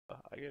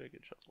I got a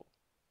good shuffle.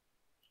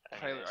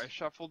 Tyler, I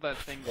shuffled that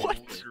thing What?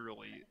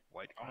 literally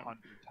like 100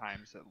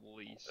 times at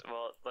least.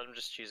 Well, let him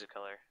just choose a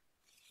color.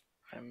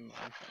 I'm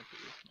happy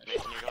with my Nathan,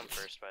 shuffle. you're going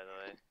first, by the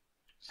way.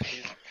 So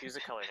choose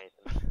a color,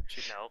 Nathan.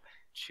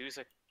 Choose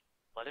a.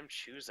 Let him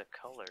choose a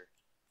color.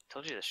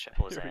 Told you to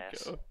shuffle his Here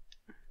ass. we go.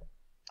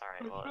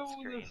 Alright, well, I've it's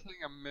shuffled green. this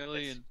thing a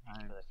million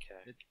times.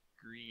 Okay. It's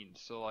green,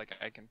 so like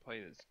I can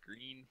play this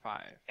green 5.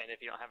 And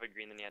if you don't have a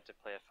green, then you have to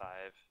play a 5.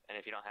 And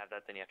if you don't have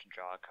that, then you have to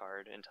draw a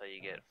card until you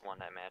get one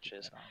that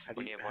matches.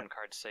 When you have one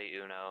card say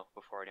Uno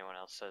before anyone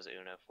else says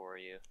Uno for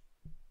you.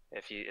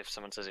 If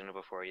someone says Uno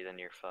before you,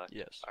 then you're fucked.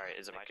 Yes. Alright,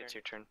 is it my turn? It's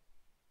your turn.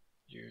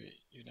 Your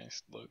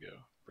nice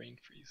logo, brain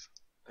freeze.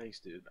 Thanks,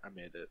 dude. I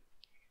made it.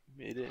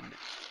 Made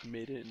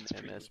it in It's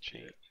pretty MS legit.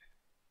 Paint.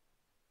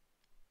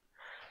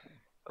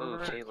 Oh,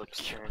 Caleb's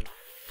turn.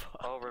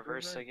 Oh,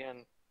 reverse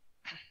again.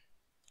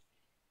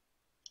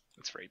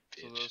 That's right,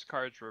 So bitch. those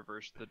cards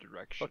reverse the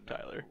direction Fuck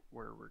Tyler. of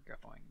where we're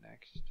going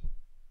next.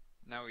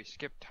 Now we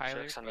skip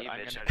Tyler, Joke's on but you, I'm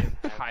bitch, gonna I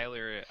didn't give have-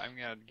 Tyler. I'm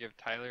gonna give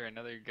Tyler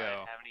another I go.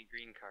 didn't have any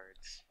green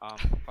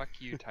cards. Fuck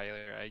you,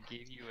 Tyler. I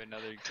gave you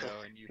another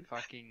go, and you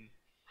fucking.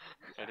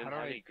 I didn't How do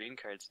have I- any green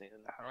cards, Nathan.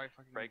 How do I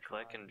fucking Right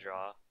click and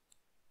draw.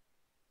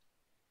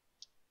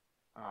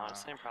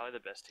 Honestly, I'm Uh, probably the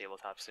best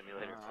tabletop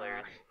simulator player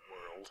in the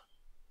world.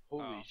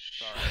 Holy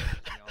shit!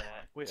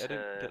 That Wait, I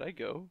didn't. Did I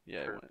go?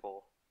 Yeah, I went.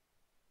 purple.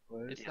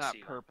 What? It's Yes, not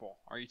you- purple.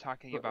 Are you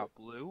talking about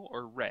blue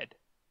or red?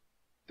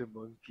 The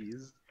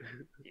monkeys.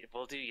 Yeah,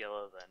 we'll do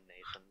yellow then,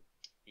 Nathan.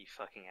 You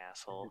fucking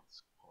asshole.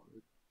 It's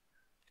hard.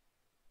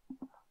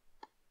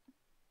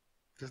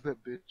 Does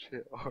that bitch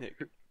hit hard? Nick,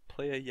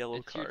 play a yellow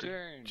It's your card.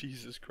 turn.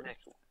 Jesus Christ.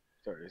 Nick,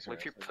 Sorry.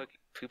 whip your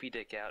poopy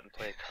dick out and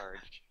play a card.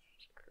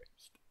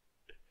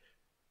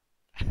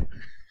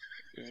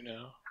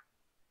 Uno.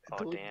 Oh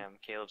told you. damn,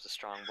 Caleb's a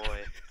strong boy.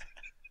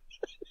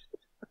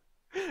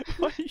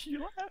 Why are you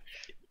laughing?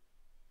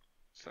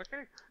 Suck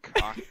a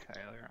cock,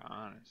 Tyler.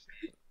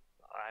 Honestly,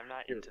 I'm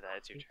not Here, into that.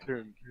 It's your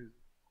turn. Turn.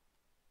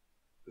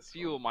 This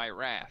fuel my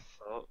wrath.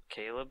 Oh,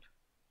 Caleb.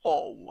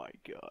 Oh my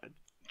god.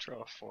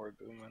 Draw 4,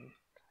 Boomin.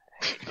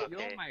 Hey, Feel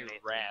okay, my Nathan,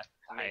 wrath,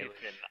 Tyler.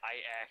 Nathan, I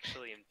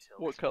actually am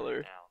tilted What color?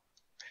 right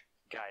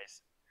now.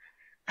 Guys,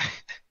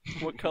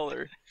 What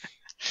color?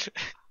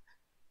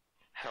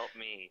 help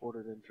me. Hold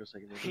it in for a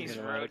second. He's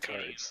Running out of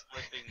rotating, cards.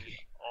 flipping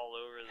all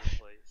over the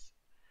place.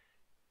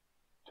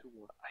 2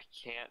 more. I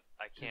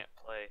can't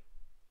play.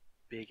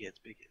 Big hits.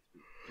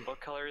 What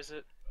color is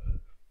it?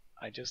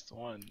 I just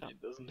won. It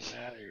doesn't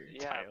matter.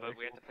 Yeah, Tyler. but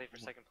we have to play for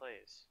second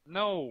place.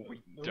 No,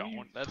 we No, don't.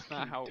 you That's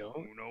not how don't.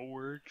 Uno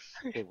works.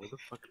 Hey, where the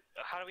fuck?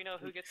 How do we know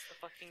who gets the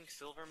fucking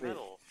silver Wait.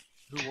 medal?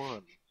 Who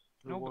won?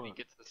 Who Nobody won?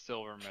 gets the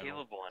silver medal.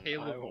 Caleb won.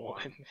 Caleb I won.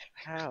 won.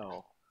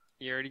 How?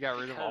 He already got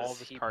rid of all of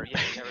his cards. Yeah,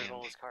 he got rid of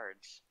all his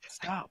cards.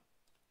 Stop.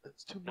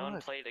 That's too No one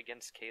much. played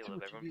against Caleb.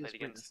 much Everyone abuse.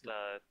 played Wait, against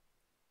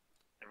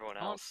everyone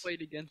No one else.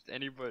 played against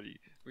anybody.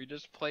 We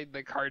just played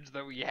the cards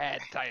that we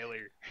had,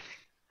 Tyler.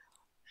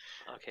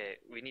 Okay,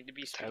 we need to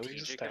be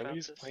strategic about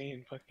Tyler's this.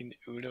 playing fucking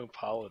Uno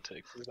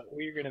politics. Is that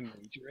what you're gonna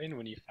major in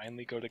when you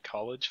finally go to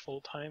college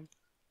full time?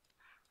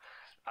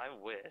 I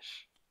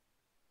wish.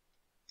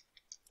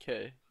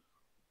 Okay.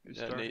 Who's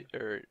Nate, starting?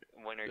 or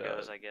Winner Uh,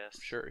 goes, I guess.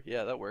 sure.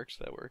 Yeah, that works.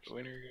 That works.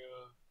 Winner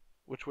go.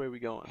 Which way are we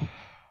going?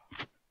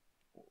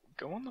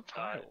 Go on the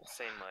pile.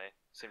 Same way,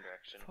 same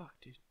direction. Fuck,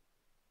 dude.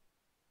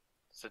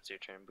 So it's your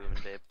turn,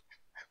 Boomin' Babe.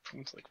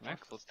 It's like, Can I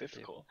fuck, flip that's the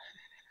difficult.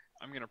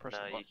 I'm gonna press No,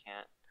 the you button.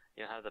 can't.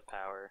 You don't have the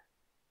power.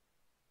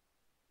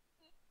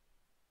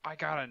 I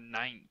got a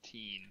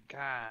 19.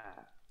 God.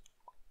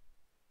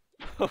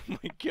 Oh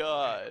my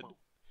god.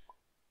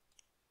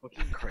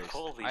 Fucking Christ.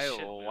 Holy I shit,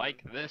 Boomin'.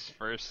 like this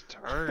first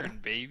turn,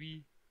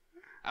 baby.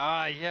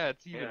 Ah, yeah,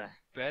 it's even Yeah.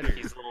 better.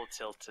 He's a little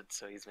tilted,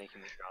 so he's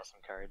making me draw some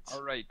cards.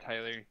 Alright,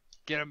 Tyler.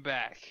 Get him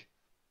back.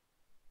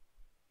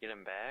 Get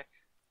him back?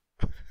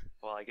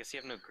 Well, I guess you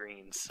have no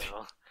greens,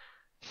 so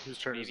Whose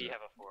turn is maybe you it?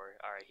 have a 4.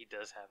 Alright, he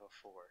does have a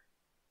 4.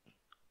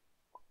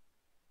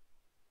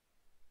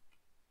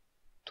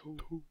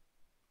 Two.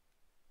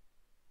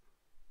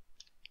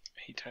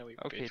 Hey, Tyler.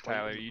 Okay, bitch, why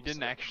Tyler, did you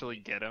didn't actually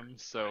get him,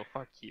 so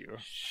fuck you.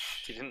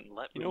 He didn't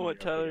let You me. know what,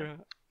 draw the Tyler?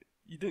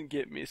 You didn't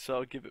get me, so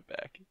I'll give it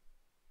back.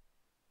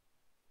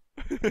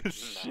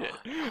 Shit.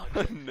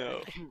 No.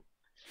 No.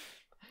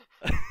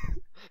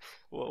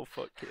 Well,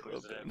 fuck Caleb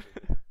Where's it then.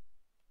 at?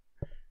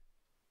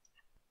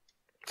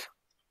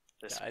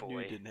 This Yeah, I knew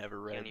boy. you didn't have a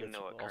red. Can't even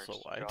That's know what also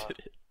cards to why I draw. did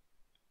it.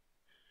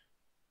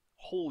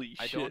 Holy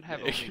I shit, don't have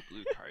Nick. only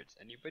blue cards.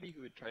 Anybody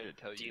who would try to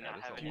tell Do you you that not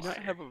is have a Do you any not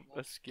liar. have a Can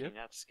you skip?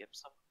 not skip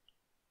some?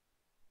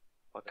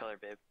 What color,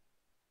 babe?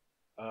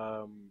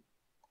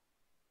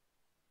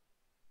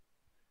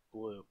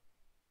 Blue.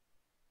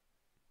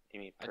 You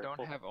mean I purple?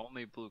 don't have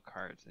only blue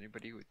cards.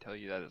 Anybody who would tell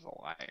you that is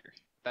a liar.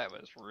 That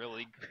was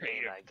really great.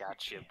 And of I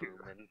got you, you.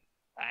 Boomin'.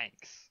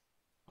 Thanks.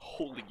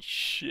 Holy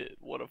shit,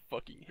 what a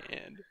fucking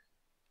hand.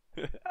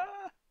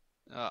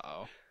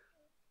 Uh-oh.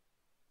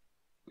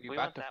 We about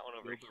want to that one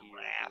over feel the here.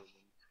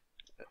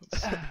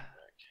 wrath.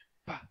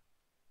 Boomin'.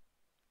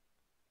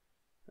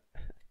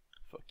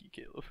 Fuck you,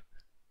 Caleb.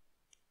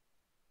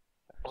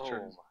 Oh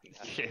turn my is-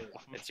 god. Caleb.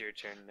 It's your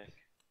turn, Nick.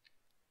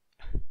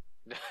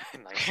 Nice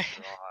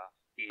draw,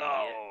 idiot.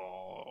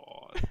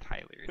 Oh,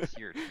 Tyler, it's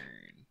your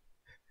turn.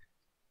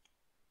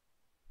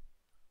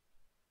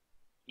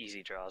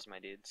 Easy draws, my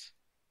dudes.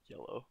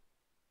 Yellow.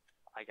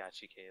 I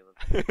got you,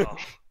 Caleb. Oh.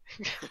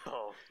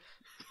 Oh.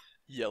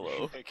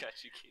 Yellow. I got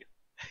you, Caleb.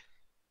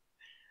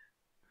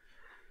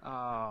 Oh,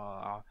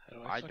 How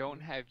do I fucking-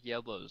 don't have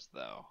yellows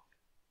though.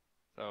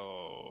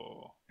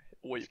 So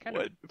Wait, kind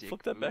of a what? dick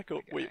Flip that move, back my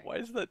up. Wait, guy. why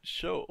is that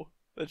show?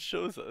 That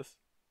shows us.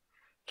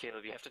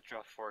 Caleb, you have to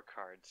draw 4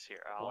 cards here.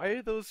 Why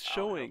are those I'll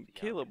help showing? you out,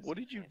 Caleb, 'cause what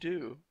I did you can't.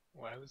 do?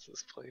 Why was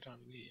this played on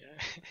me?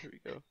 Here we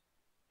go.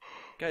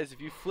 Guys,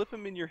 if you flip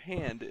them in your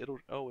hand, it'll.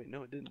 Oh wait,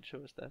 no, it didn't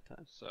show us that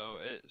time. so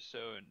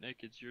Nick,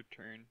 it's your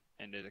turn,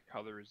 and the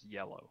color is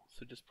yellow.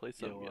 So just play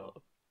some Yellow.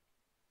 yellow.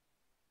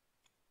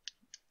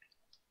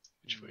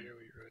 Which way are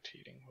we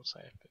rotating? What's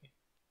happening?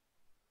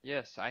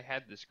 Yes, I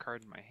had this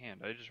card in my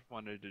hand. I just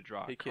wanted to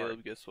draw Hey a card.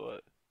 Caleb, guess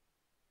what?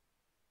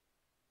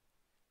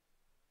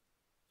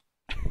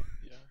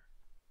 Yeah.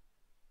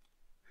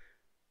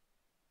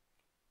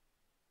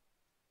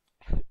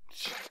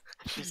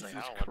 He's Jesus like,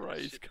 I don't want this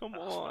Christ, shit. come I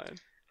don't want on.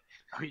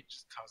 Oh, you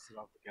just tossed it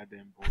off the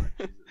goddamn board.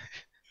 Jesus.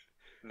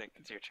 Nick,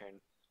 it's your turn.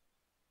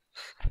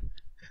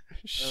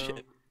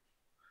 Shit.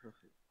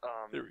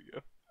 There we go.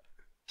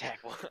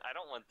 Well, I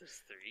don't want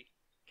this 3.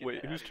 Get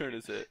Wait, that whose outta turn here.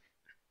 is it?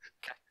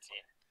 God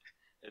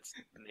damn. It's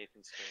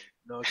Nathan's turn.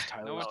 No, it's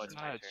Tyler. No, Oh, it's it's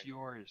my not. It's turn.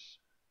 yours.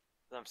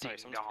 I'm sorry,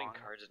 Ding someone's putting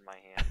dong. cards in my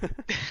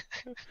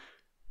hand.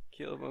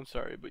 Caleb, I'm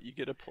sorry, but you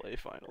get to play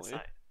It's finally.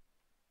 not.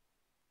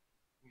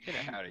 Get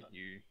out of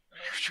here.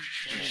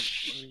 Let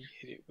me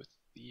hit it with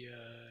the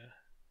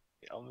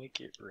I'll make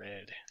it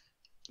red.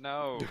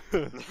 No,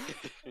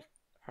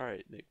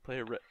 Alright, Nick, play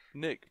a red.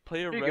 Nick,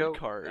 play a Here you red go.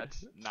 card.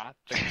 that's not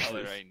the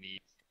color Jesus. I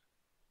need.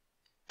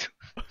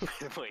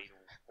 Wait.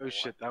 Oh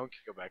shit, that one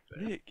can go back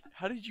there. Nick,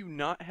 how did you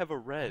not have a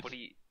red? What do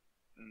you?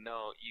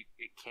 No,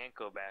 it can't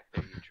go back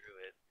there. You drew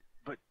it.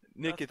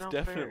 Nick, That's it's not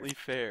fair. definitely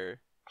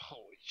fair.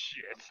 Holy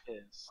shit.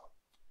 Yes.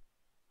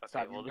 Okay,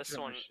 Stop, well you this making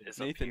up one my shit. is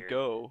up Nathan, here.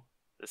 go.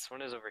 This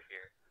one is over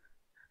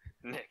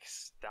here. Nick,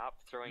 stop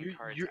throwing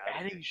cards. You're out of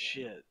your adding hand.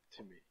 shit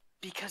to me.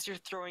 Because you're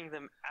throwing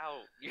them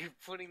out. You're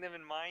putting them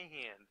in my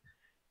hand.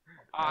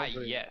 Ah, Oh,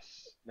 but- yes.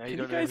 Now Can you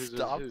don't know guys whose is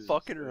stop whose.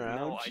 fucking around?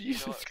 No, I do know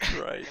Jesus what-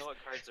 Christ. I know what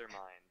cards are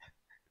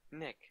mine.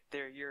 Nick,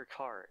 they're your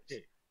cards.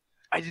 Hey.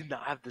 I did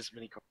not have this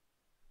many cards.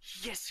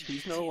 Yes, you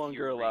He's did, no you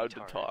longer allowed to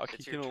retard. talk.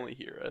 It's He your can turn. only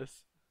hear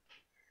us.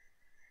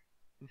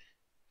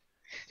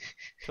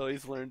 Till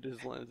he's learned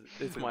his lens.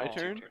 It's my Oh,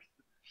 turn? yes.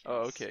 Oh,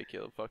 okay,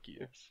 Caleb, fuck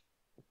you.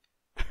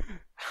 Oh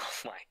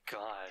my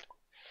god.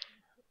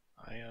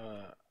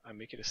 I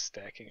make it a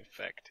stacking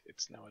effect.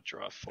 It's now a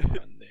draw 4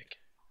 on Nick.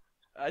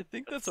 I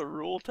think that's a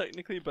rule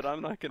technically, but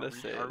I'm not gonna Are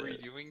say are we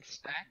it. doing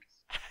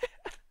stacks?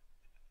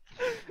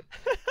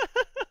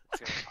 It's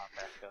gonna pop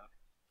back up.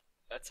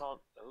 That's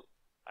all. Oh,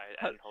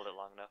 I didn't hold it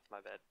long enough. My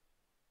bad.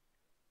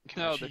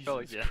 No, they felt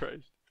like Jesus yeah.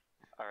 Christ.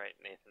 Alright,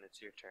 Nathan,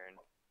 it's your turn.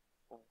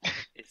 What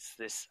is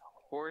this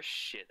horse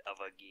shit of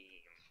a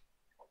game?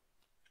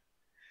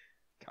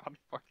 God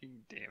fucking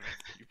damn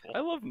it, people. I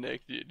love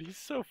Nick, dude. He's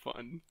so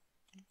fun.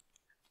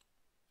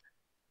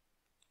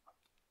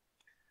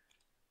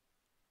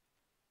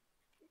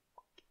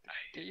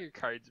 Get your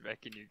cards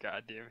back in your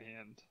goddamn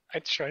hand. I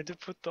tried to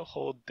put the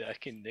whole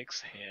deck in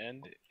Nick's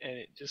hand, and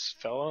it just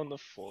fell on the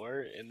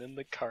floor, and then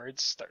the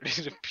cards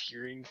started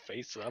appearing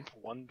face up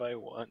one by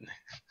one.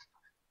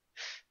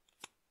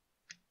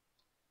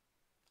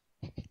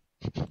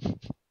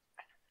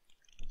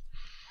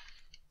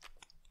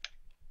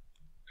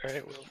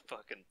 Alright, What well, you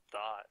fucking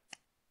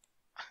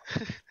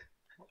thought?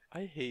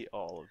 I hate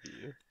all of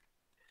you.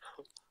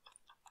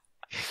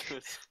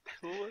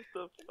 What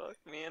the fuck,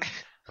 man?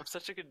 I'm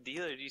such a good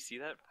dealer. Do you see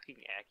that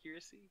fucking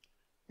accuracy?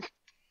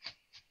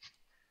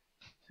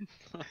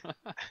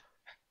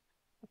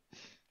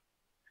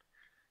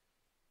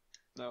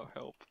 No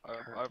help.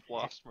 I've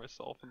lost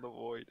myself in the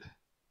void.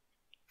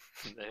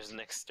 There's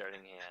Nick's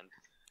starting hand.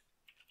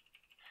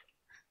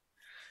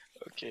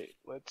 okay,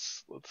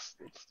 let's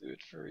do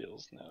it for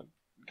reals now,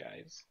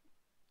 guys.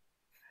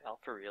 I'll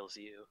for reals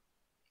you.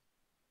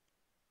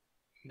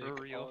 Nick,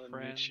 real I'll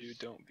admit you, friends.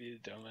 don't be a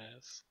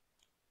dumbass.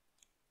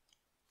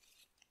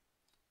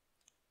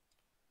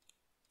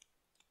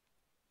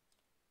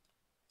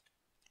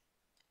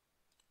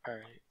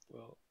 Alright,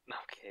 well,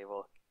 Okay,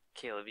 well,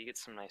 Caleb, you get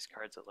some nice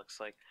cards. It looks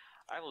like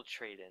I will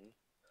trade in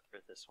for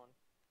this one.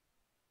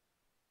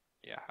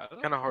 Yeah, how the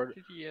Kinda fuck hard-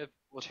 did he have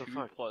what the 2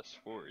 fuck? plus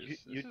 4s?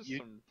 You- This is you-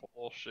 some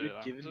bullshit. You'd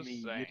I'm given just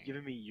me, saying. you'd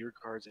given me your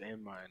cards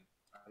and mine.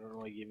 I don't know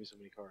why you gave me so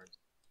many cards.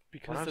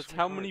 Because have that's so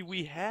how many many cards?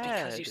 we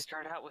had. Because you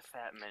start out with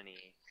that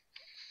many.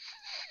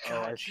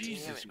 Oh, I God see. damn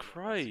Jesus it.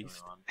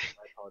 Christ.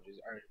 My apologies.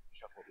 Alright,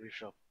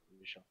 reshuffle.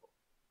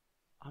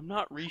 I'm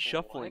not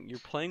reshuffling. You're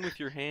playing with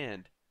your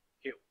hand.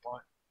 Okay,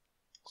 what?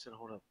 Listen,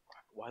 hold up.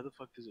 Why the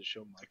fuck does it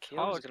show my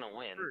Caleb's Oh, gonna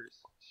win. First.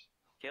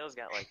 Caleb's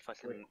got like Wait,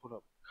 fucking hold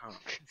up. Calm.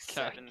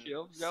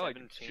 Caleb's got, like,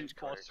 7 2 change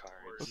color plus cards.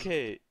 fours.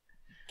 Okay,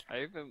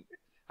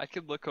 I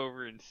could look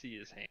over and see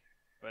his hand.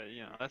 but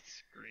you know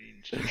that's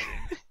green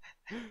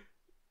cheating.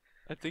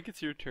 I think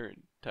it's your turn,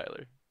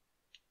 Tyler.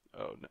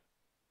 Oh no.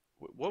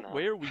 What? No.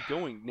 Where are we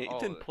going?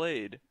 Nathan Oh.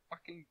 played.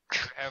 Fucking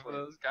grab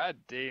those. God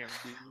damn,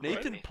 dude.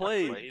 Nathan Nathan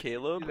played, played?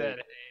 Caleb. Do that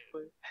hand.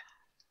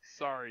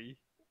 Sorry.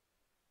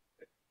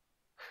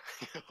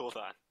 Hold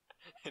on.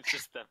 It's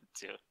just them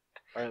two.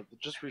 Alright,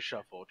 just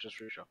reshuffle,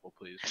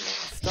 please.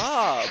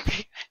 Stop!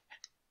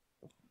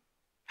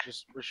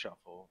 Just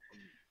reshuffle.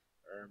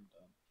 I'm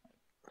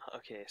done.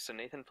 Okay, so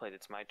Nathan played.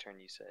 It's my turn,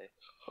 you say.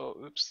 Oh,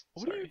 oops.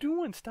 What are Sorry. you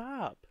doing?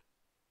 Stop!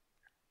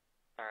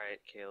 Alright,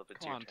 Caleb, it's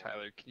Come your on, turn.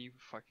 Tyler. Can you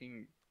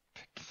fucking?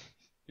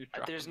 You're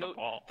dropping There's the no.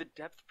 ball. The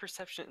depth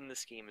perception in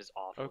this game is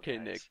awful. Okay,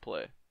 guys. Nick,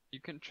 play.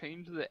 You can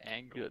change the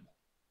angle. Good.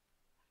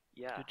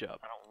 Yeah. Good job.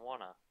 I don't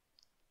wanna.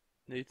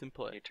 Nathan,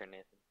 play. Your turn,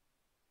 Nathan.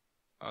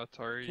 Oh, it's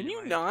already. Can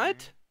you my not?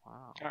 turn?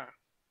 Wow. Ah.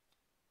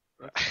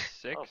 That's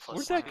 6. Oh,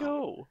 plus Where'd that two.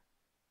 go?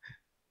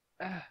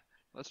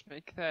 Let's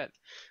make that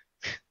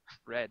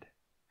red.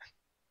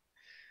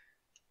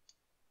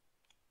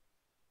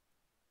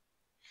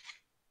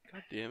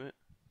 God damn it.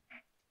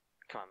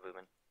 Come on,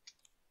 Boomin.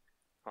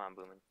 Come on,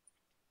 Boomin.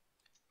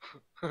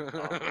 Oh,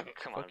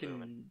 come on, Boomin.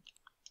 Fucking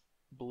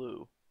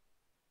blue.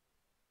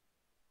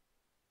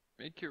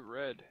 Make it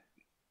red.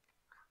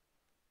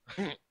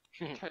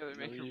 Tyler,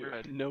 make No, it you.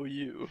 red. No,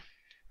 you.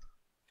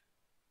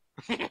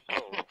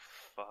 Oh,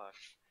 fuck.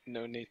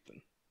 No,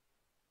 Nathan.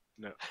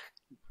 No.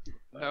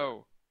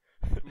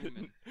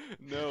 Boomin.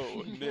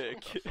 No, Nick.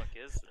 What the fuck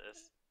is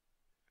this?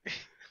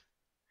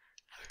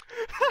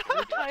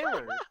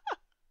 Tyler!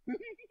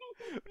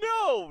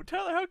 No!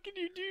 Tyler, how can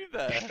you do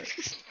that?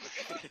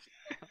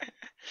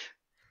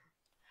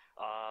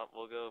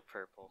 We'll go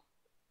purple.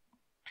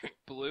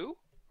 Blue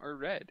or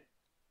red?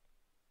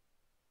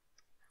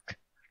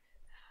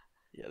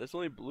 Yeah, there's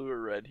only blue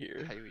or red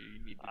here. Tyler,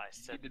 you need to, I you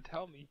said- need to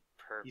tell me.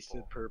 Purple. He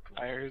said purple.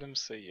 I heard him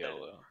say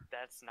yellow.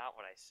 That's not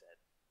what I said.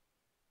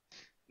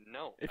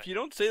 No. If you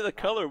don't say the not.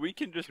 color, we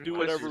can just do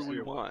whatever we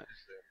Zero. want.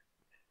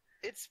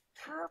 It's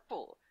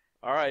purple.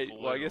 Alright,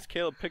 well I Blue. guess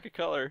Caleb, pick a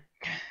color.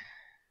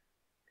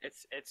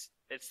 It's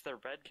the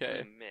red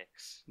 'Kay. blue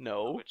mix.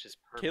 No. Which is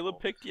purple. Caleb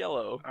picked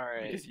yellow.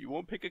 Alright. Because you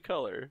won't pick a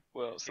color.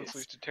 Well, since It's-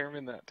 we've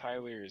determined that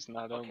Tyler is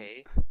not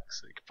Okay.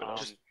 dyslexic, but Um,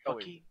 Just oh,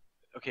 fucking.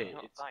 Okay, No,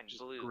 it's fine just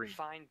blue. green.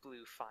 Fine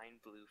blue. Fine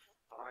blue.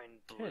 Fine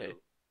blue. Okay.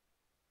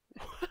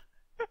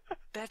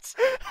 That's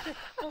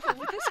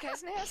with this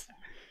guy's ass.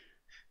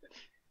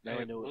 Now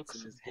I it know what's looks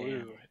in his blue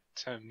hand.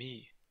 to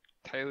me.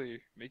 Tyler,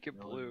 make it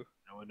No, blue.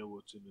 Now I know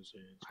what's in his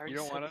hands. I already You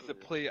don't said want him to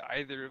blue. play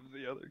either of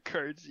the other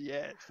cards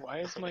yet. Why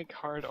is my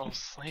card all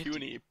slanted?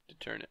 Q&E to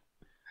turn it.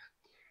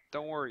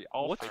 Don't worry,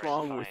 I'll What's fix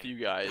wrong fine. with you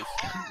guys?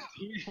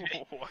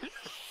 What?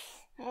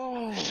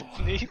 Oh,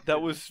 Nathan.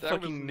 that was That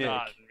fucking was Nick.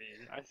 not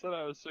me. I said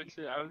I was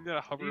fixing. I was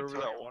gonna hover You over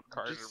talk- that one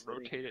card and just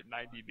rotate it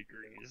 90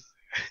 degrees,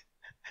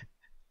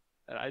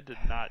 and I did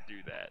not do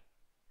that.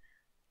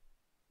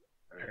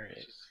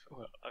 Alright.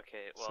 Well,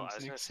 Okay. Well, I since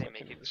was gonna Nick's say fucking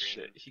make it with green.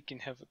 shit, he can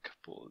have a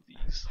couple of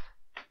these.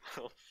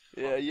 Oh,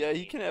 Yeah, fuck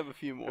he me. can have a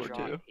few more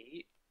Draw too.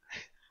 8.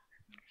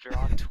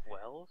 Draw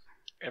 12.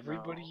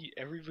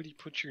 Everybody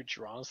put your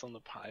draws on the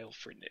pile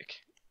for Nick.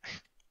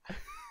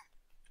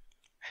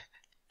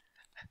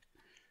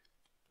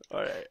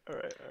 Alright.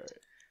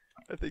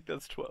 I think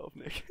that's 12,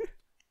 Nick.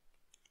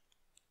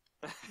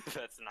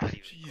 That's not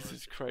even. Jesus close,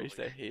 it's Christ,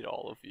 I probably- hate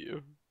all of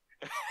you.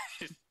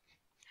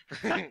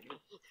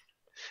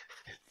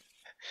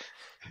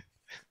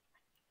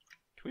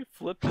 Can we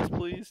flip this,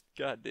 please?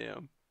 God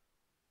damn.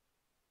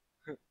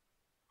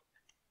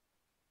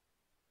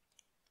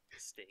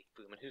 Mistake,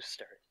 Boomin. Who's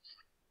starting?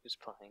 Who's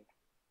playing?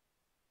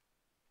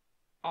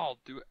 I'll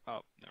do it.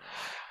 Oh, never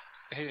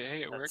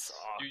Hey, it That's works.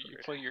 You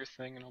awkward. play your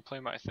thing and I'll play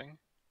my thing.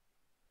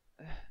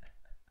 I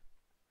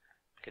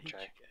Good hate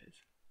try. you guys.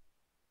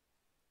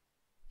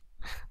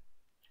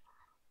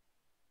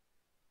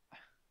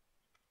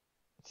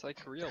 It's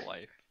like real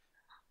life.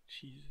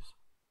 Jesus.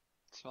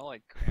 Smell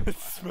like grandpa. It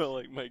smell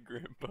like my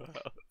grandpa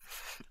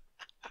house.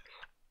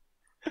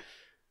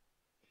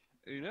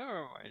 You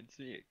know, reminds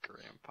me of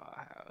grandpa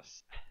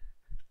house.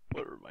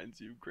 What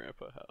reminds you of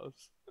grandpa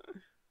house?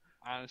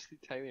 Honestly,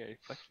 Tyler, I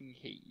fucking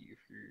hate you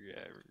for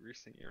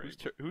roosting your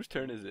Whose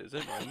turn is it? Is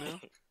it mine now?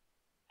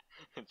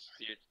 It's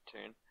your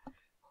turn.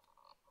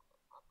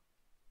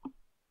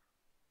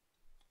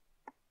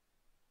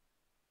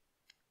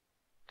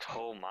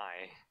 Oh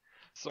my.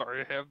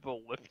 Sorry, I have the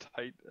lift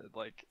height at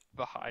like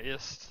the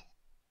highest.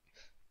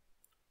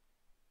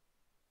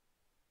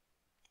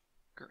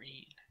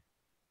 Green.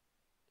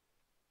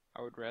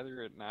 I would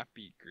rather it not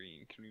be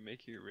green. Can we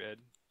make it red?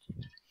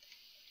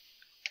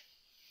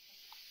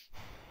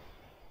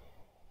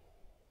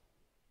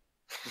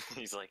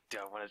 He's like, do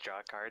I want to draw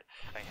a card?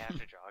 I have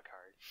to draw a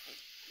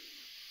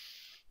card.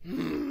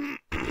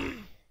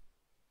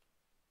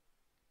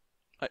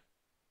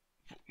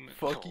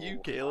 Fuck you,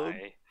 Oh Caleb.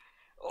 my.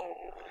 Oh.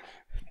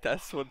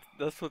 That's what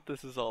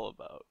this is all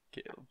about,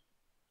 Caleb.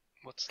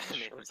 What's the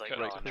Nathan's like,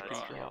 shortcut oh, to no, click it's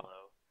and draw? draw. yellow.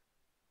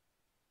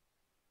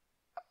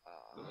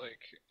 Like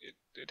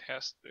it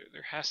has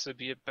there has to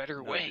be a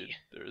better No, way. dude,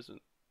 there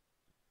isn't.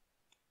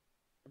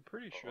 I'm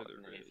pretty sure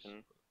there is.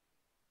 Nathan.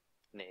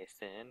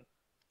 Nathan.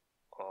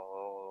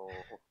 Oh.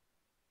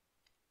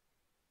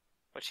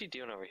 What's she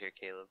doing over here,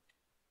 Caleb?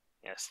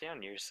 Yeah, stay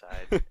on your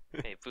side.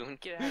 Hey, Boone,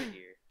 get out of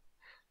here.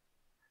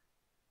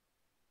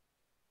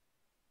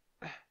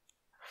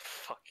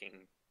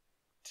 Fucking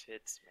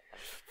tits,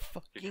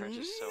 man. Your cards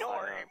are so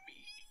high up.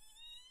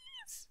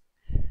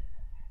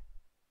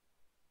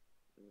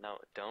 No,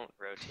 don't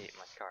rotate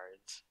my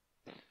cards.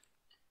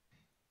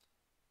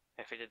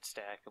 If we did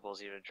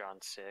stackables, you'd have drawn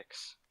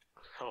 6.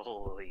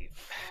 Holy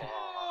fuck.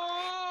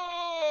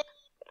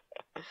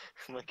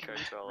 My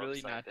cards are all Really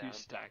upside not down. do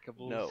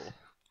stackables? No.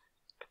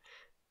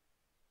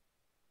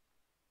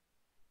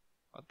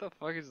 What the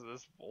fuck is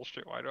this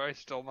bullshit? Why do I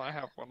still not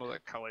have one of the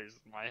colors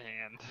in my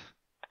hand?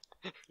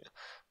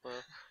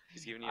 Well,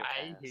 he's giving you a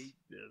I pass. hate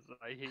this.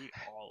 I hate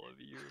all of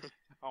you.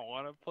 I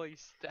want to play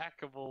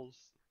stackables.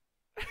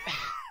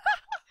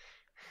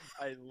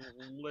 I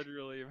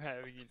literally am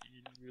having an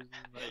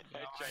aneurysm right now.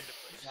 I tried to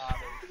play Not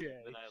okay.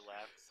 Then I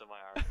laughed so my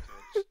arm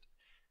twitched.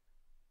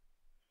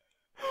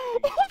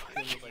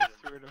 I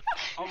swear to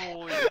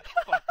holy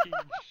fucking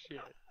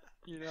shit.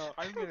 You know,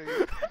 I'm gonna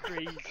go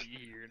crazy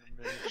here in a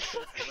minute.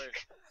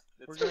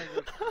 We're gonna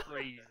go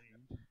crazy.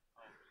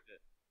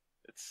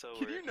 It's so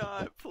Can weird. you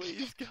not,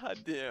 please?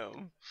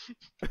 Goddamn.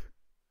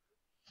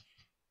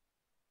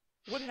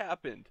 What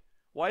happened?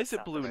 Why is That's it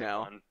not the blue right now?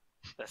 one.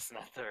 That's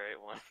not the right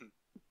one.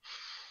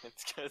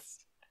 It's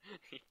because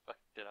he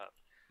fucked it up.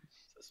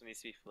 So this one needs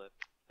to be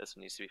flipped. This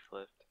one needs to be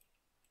flipped.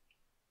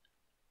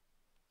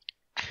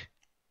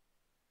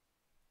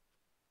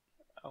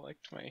 I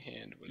liked my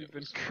hand when You've it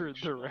was incurred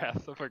the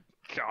wrath of a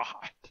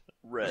god.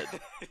 Red.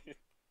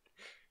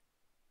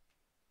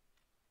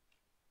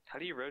 How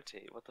do you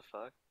rotate? What the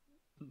fuck?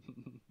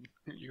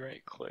 You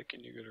right click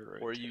and you go to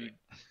rotate. Or you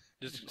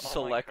just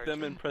All my select cards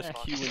them are and press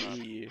fucked Q up.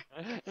 and E.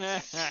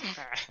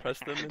 Press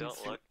them and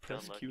Don't look,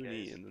 press don't look, Q and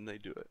E, guys. and then they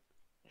do it.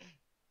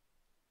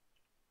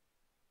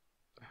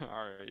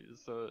 Alright,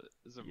 so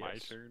is it my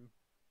Yes. turn?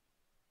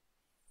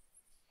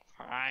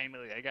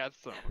 Finally, I got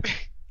some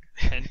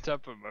pent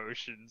up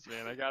emotions,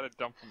 man. I gotta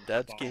dump them.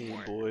 That's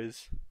game,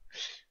 boys.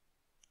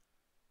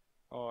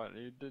 Oh, and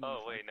you didn't.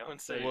 Oh, wait, no one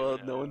said Well,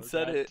 it. no one Oh,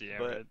 said God it, damn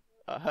but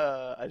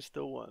I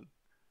still won.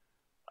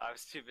 I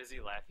was too busy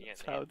laughing at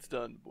That's how it's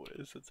done,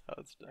 boys. That's how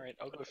it's done. Alright,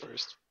 I'll go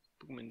first.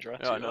 Boom and draw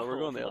Oh, two. no, we're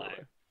going the other my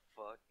way.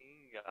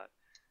 Fucking god.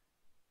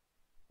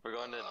 We're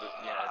going to it's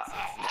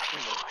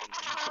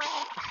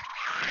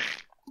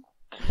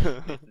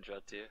draw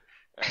 2.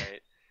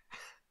 Alright.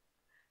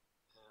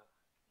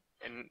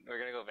 And we're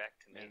gonna go back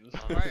to Man, Nate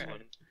this on is this why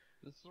one.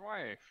 This is why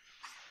I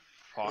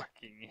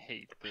fucking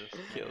hate this.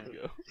 Caleb, man.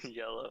 go.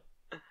 Yellow.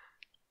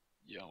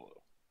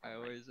 Yellow. I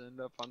always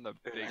end up on the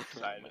big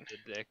side of the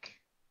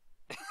dick.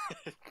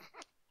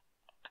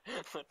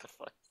 What the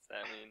fuck does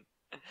that mean?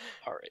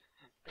 Alright.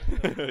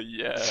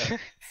 Yeah.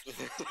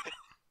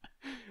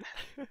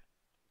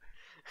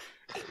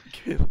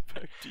 Caleb,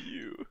 back to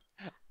you.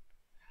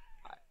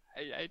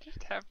 I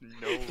just have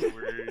no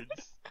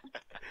words.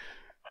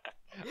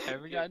 I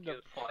haven't gotten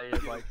to play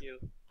it like You're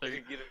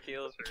gonna get him,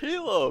 Caleb.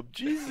 Caleb,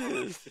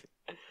 Jesus.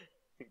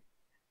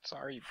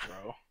 Sorry,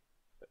 bro.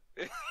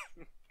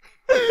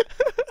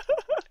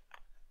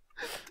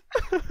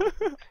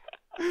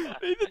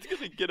 Nathan's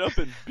gonna get up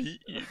and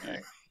beat you,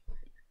 dude.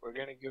 We're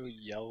gonna go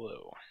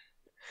yellow.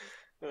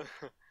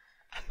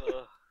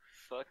 Oh,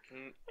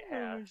 fucking Oh my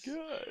ass.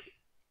 god.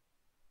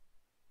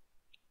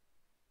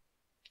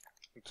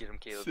 Get him,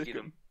 Caleb. Sick Get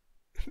him.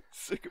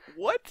 Sick.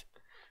 What?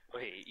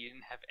 Wait, you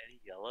didn't have any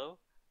yellow?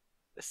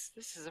 This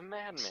is a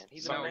madman.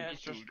 He's a no, madman.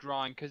 he's just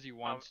drawing because he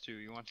wants to.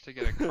 He wants to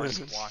get a card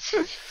block.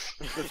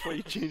 That's why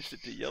you changed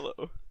it to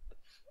yellow.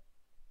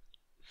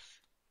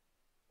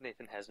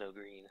 Nathan has no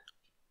green.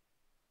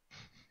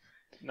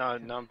 No,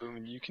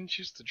 Boom, you can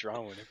choose to draw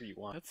whenever you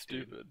want. That's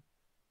dude. stupid.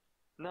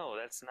 No,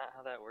 that's not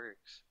how that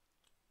works.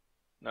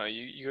 No,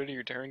 you go to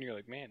your turn, you're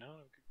like, man,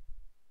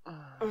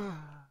 oh,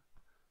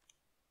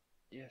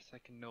 Yes, I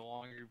can no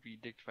longer be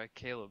dicked by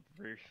Caleb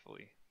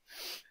briefly.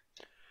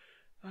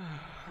 Alright,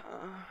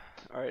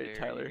 Very,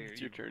 Tyler, very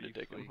it's your turn to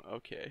dick him. briefly.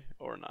 Okay,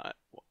 or not.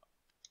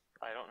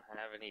 I don't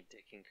have any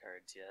dicking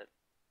cards yet.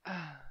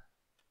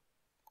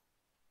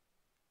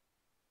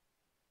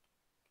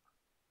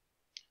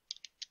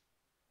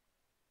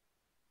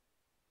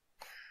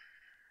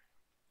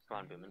 Come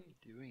on, Why are Boomin.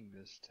 you doing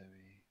this to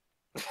me?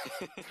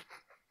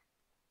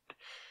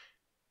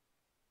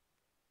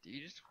 Do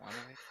you just want to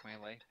make my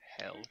life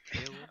hell,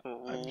 Caleb?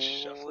 I'm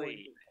shuffling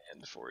Wait. the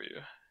hand for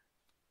you.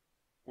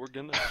 We're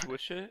gonna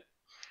switch it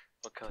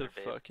What color, to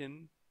babe?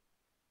 fucking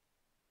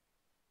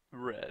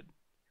red.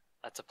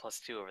 That's a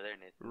 +2 over there,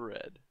 Nathan.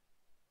 Red.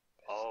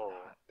 Oh,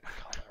 Not the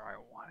color I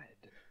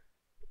wanted.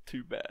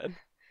 Too bad.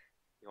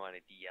 you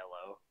wanted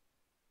yellow.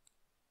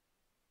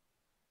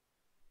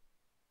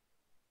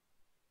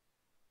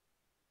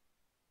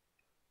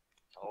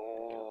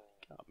 Oh,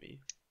 Got me.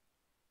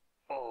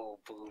 oh,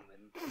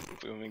 Boomin.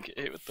 Boom and get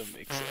hit with the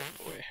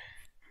mix-up, boy.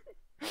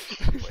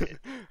 Wait.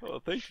 Oh,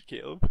 thank you,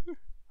 Caleb. I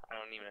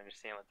don't even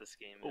understand what this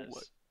game Oh, is.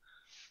 what?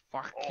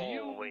 Fuck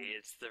you. Oh wait,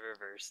 it's the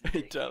reverse.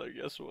 Hey dick. Tyler,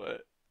 guess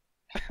what?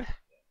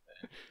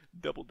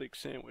 Double dick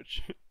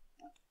sandwich.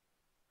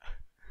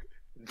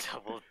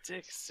 Double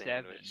dick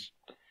sandwich.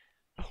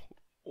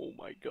 Oh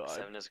my god.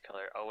 7 is a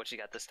color. Oh, what you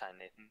got this time,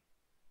 Nathan?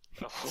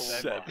 Oh,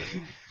 7.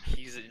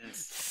 He's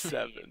insane,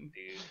 7.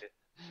 dude.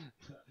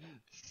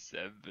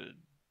 7.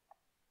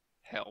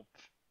 Help.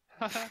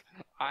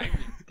 I'm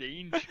in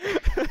danger.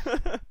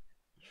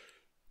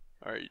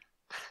 Alright,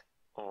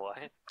 What?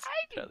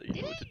 Tyler,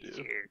 you know what to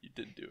do. You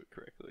did do it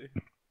correctly.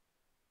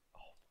 Oh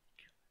my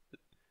god.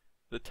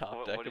 The top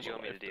What, deck what did of you a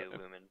want me to do,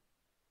 lifetime. Lumen?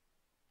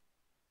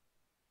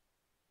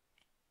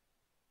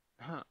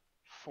 Huh.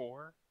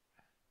 4?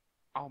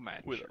 I'll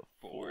match With your a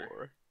 4.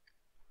 4.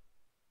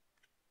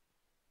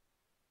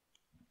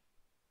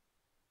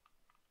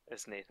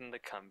 Is Nathan the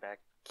comeback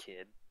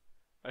kid?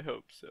 I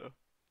hope so.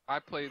 I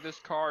play this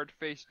card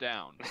face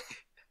down.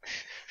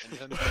 And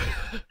then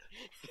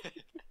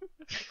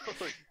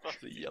Holy fuck.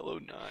 It's a yellow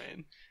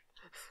 9.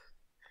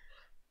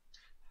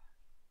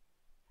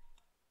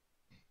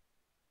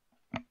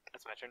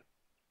 That's my turn.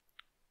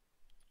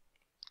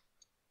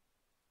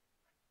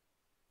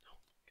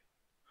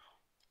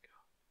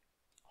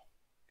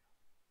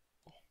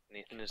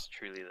 Nathan is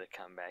truly the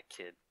comeback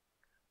kid.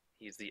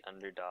 He's the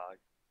underdog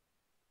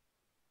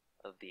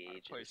of the I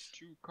ages. place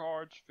 2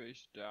 cards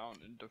face down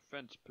in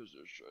defense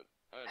position.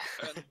 And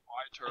end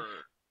my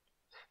turn.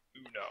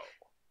 Uno.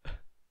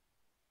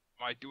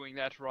 Am I doing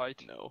that right?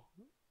 No.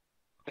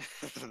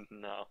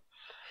 No.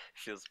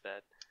 Feels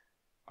bad.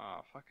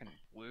 Fucking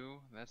blue?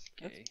 That's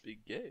gay. That's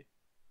big gay.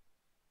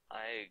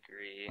 I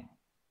agree.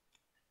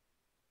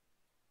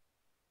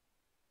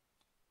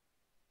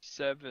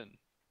 7.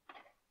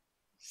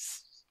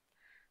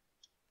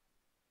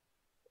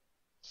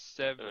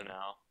 7.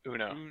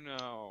 Uno.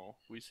 Uno.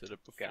 We said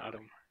it before. Got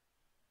him.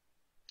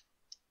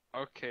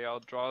 Okay, I'll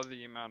draw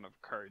the amount of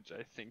cards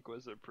I think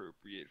was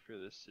appropriate for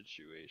this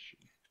situation.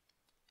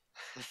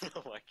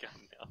 Oh my god,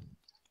 no.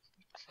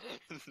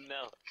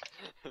 No.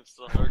 I'm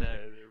so Okay, mad.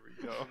 there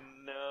we go.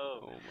 No.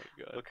 Oh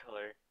my god. What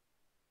color?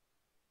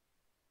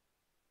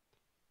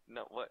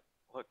 No, what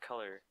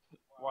color?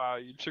 Wow,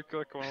 you took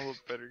like one of the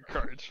better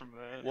cards from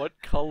that. What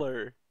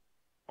color?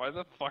 Why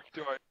the fuck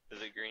do I?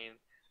 Is it green?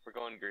 We're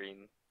going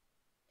green.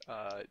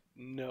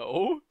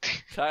 No.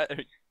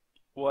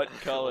 What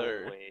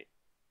color? Oh, wait.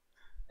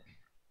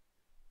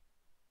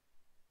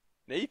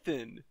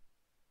 Nathan.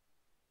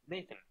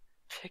 Nathan,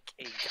 pick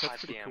a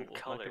That's pretty goddamn cool,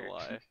 color. not gonna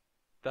lie.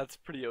 That's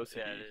pretty OCD.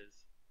 Yeah, it is.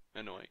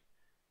 Annoying.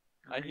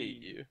 I hate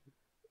Green. you.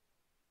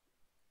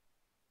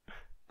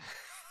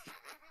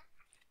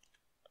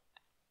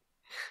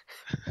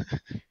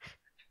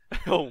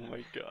 Oh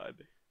my god.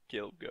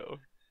 Caleb, go.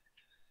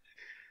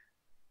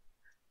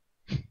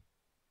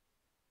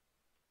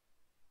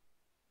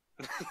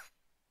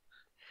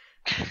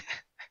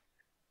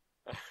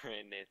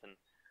 Alright, Nathan.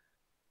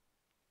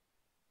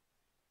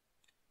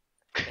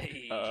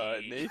 Hey.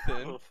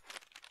 Nathan.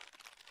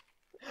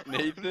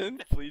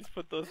 Nathan, please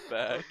put those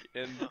back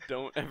and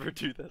don't ever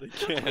do that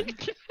again.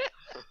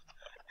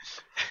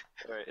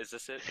 Alright, is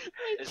this it?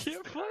 I Is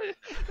can't this play.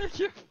 I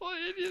can't play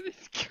any of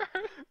these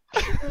cards.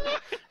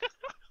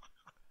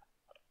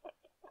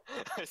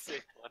 I say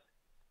one.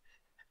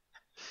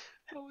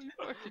 Holy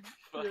fucking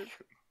Fuck shit.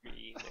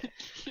 me, man.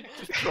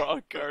 Just draw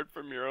a card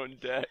from your own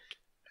deck.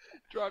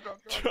 Draw.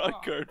 Draw a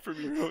card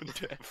from your own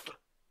deck.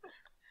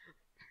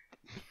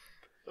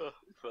 Oh,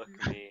 fuck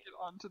me. Get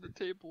onto the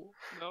table.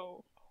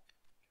 No.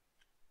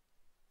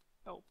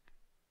 Help.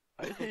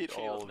 I hate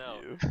all Caleb, of no.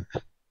 you.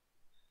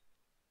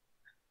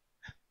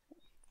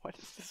 Why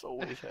does this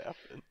always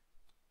happen?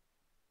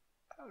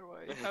 How do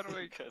I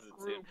Because it's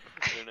group?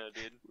 I don't know,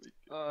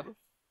 dude.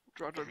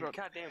 Draw.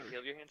 God damn,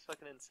 Caleb, your hand's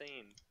fucking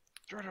insane.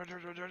 Draw.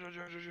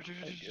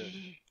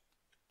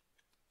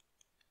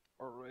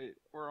 Alright,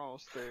 we're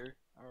almost there.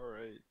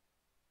 Alright.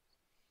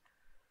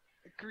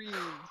 Green,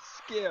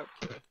 skip.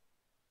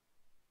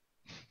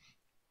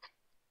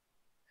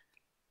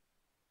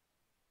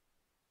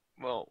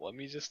 Well, let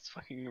me just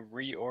fucking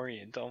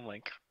reorient all my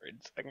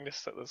cards. I can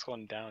just set this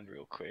one down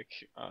real quick.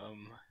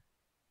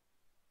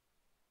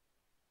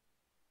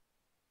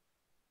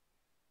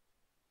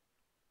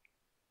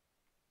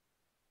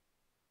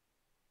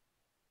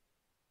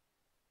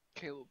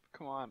 Caleb,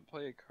 come on,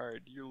 play a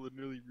card. You're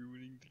literally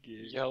ruining the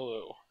game.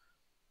 Yellow.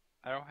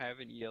 I don't have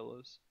any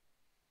yellows.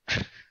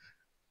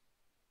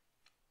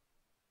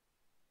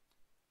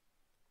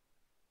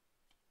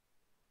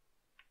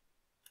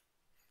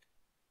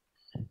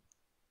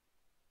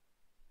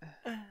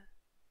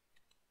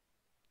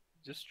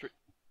 Just straight.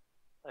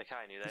 Like how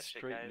I knew that Just shit,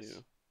 straight guys.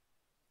 new.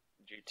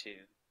 Drew 2.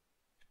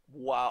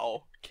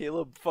 Wow,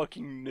 Caleb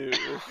fucking knew.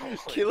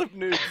 Caleb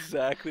knew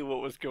exactly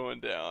what was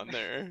going down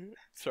there.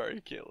 Sorry,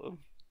 Caleb.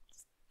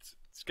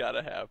 It's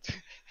gotta happen.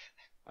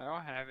 I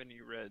don't have any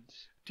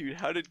reds. Dude,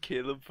 how did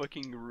Caleb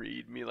fucking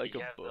read me like You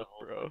a have the book,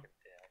 whole bro? fucking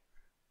deck.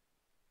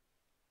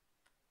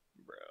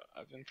 Bro,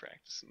 I've been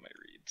practicing my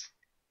reads.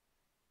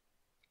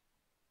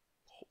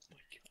 Oh my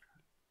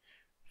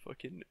god.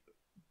 Fucking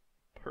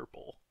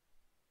purple.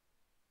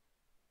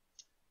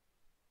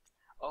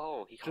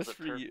 Oh, he calls Just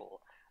it for you.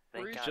 purple.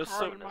 Thank Freeze God Just card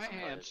so- in someone my knows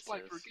what hand. it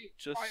Slifer says. gate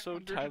Just so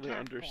 500 Tyler attack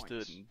understood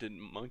points. and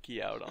didn't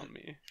monkey out on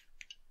me.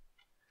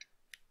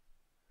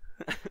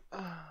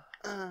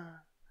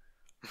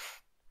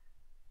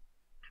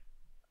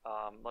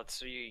 Let's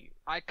see.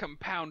 I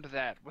compound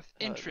that with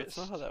interest.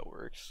 That's not how that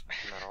works.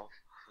 No. Is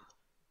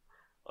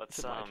Let's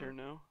it my turn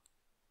now?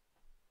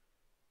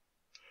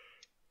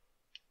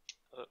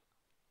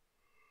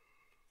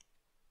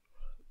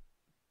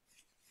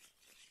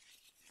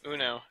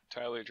 Uno,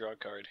 Tyler, draw a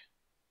card.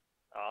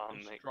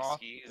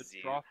 Excuse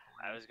you.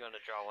 I was going to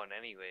draw one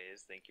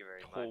anyways. Thank you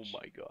very Oh much.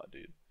 my god,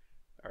 dude.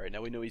 Alright,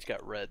 now we know he's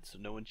got red, so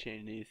no one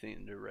changed anything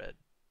into red.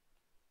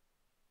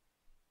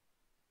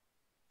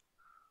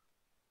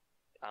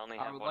 I only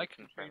I have would one like to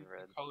confirmed change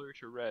red. the color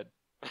to red.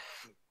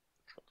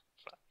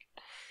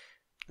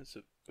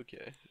 So,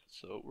 okay,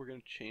 so we're gonna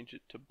change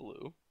it to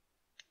blue.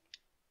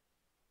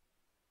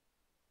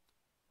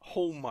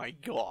 Oh my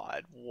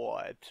god,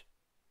 what?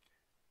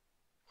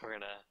 We're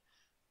gonna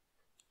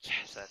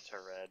change that to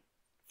red.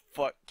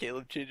 Fuck,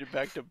 Caleb, change it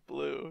back to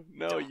blue.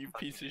 No, Don't you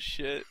fucking- piece of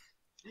shit.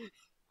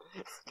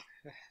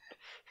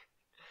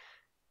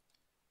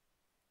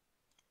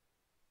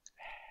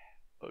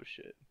 Oh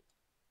shit.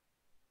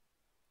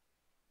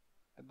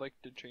 I'd like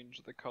to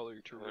change the color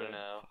to Oh red.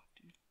 no.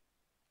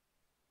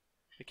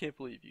 I can't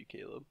believe you,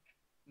 Caleb.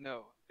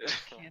 No, I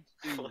can't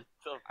do. What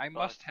the I fuck?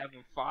 must have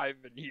a 5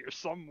 in here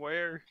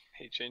somewhere.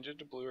 Hey, change it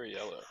to blue or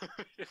yellow.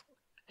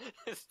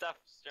 Stop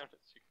showing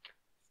us your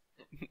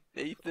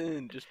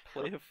Nathan, just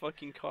play a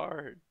fucking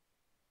card.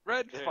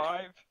 Red There.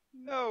 5.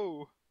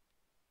 No.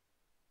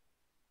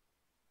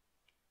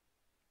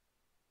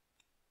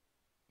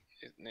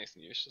 Hey,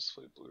 Nathan, you're supposed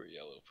to play blue or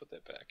yellow. Put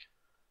that back.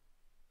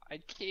 I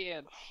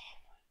can't.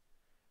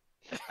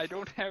 I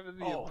don't have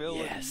the Oh,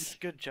 ability. yes.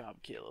 Good job,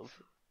 Caleb.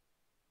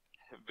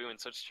 Boone,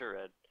 switch to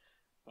red.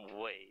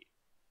 Wait.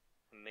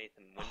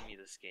 Nathan, win me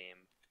this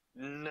game.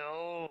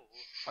 No!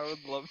 I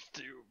would love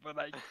to, but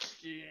I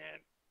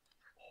can't.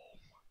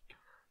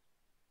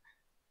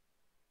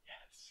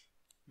 Yes.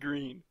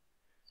 Green.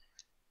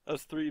 That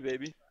was 3,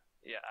 baby.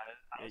 Yeah,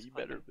 I Yeah, was you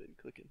playing- better have been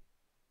clicking.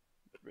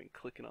 Better been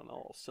clicking on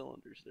all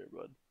cylinders there,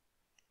 bud.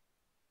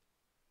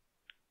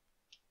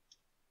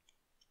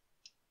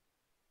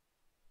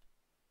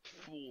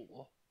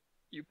 Fool.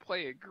 You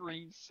play a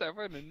green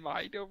 7 in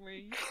my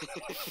domain?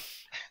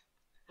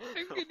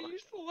 I'm gonna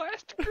use the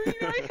last green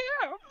I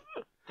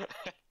have!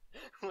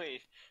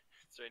 Wait,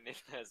 that's right,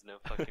 Nathan has no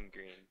fucking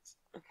greens.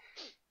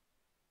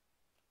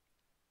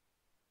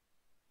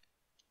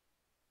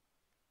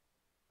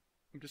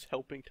 I'm just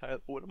helping Tyler.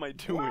 What am I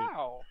doing?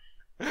 Wow!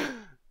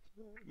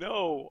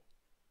 No.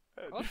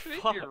 I'll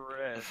take Fuck. your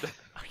red.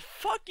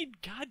 Fucking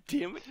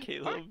goddamn it, Fuck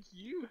Caleb.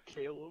 you,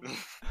 Caleb.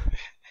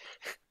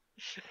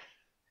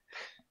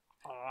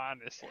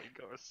 Honestly,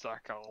 go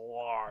suck a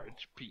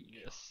large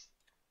penis.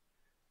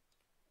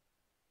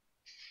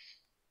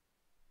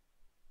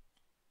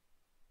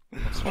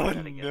 Let's try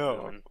that again,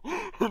 no.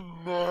 Boone.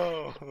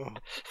 No.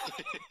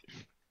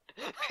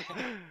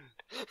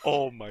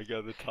 Oh my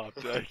god, the top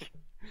deck.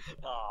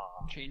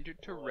 Aw. Change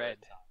it to What a red.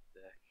 top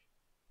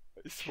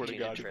deck. I swear to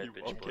Change it god, to if red, you.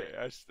 bitch boy. Okay,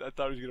 I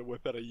thought he was gonna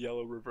whip out a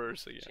yellow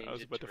reverse again. Change I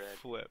was it about to to red.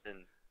 flip.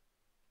 Then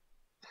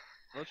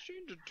Let's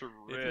change it to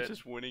Nathan's red.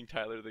 just winning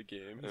Tyler the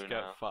game. He's Uno.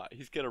 got 5.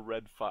 He's got a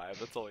red 5.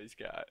 That's all he's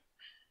got.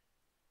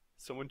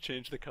 Someone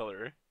change the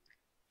color.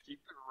 Keep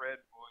it red,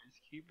 boys.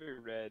 Keep it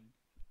red.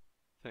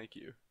 Thank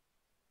you.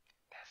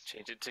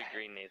 change it to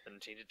green, Nathan.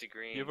 Change it to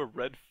green. You have a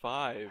red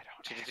 5.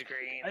 Change it to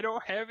green. I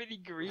don't have any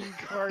green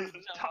cards,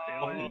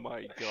 Tyler. Oh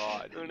my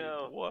god. Oh dude.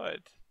 no. What?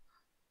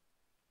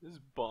 This is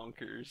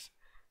bonkers.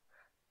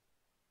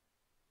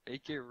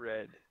 Make it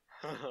red.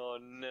 Oh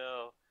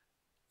no.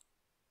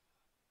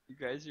 You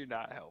guys are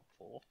not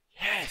helpful.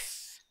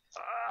 Yes!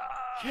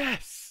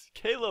 Yes!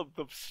 Caleb,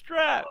 the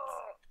strats!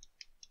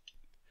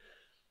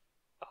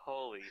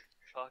 Holy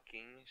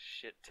fucking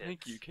shit tits.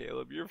 Thank you,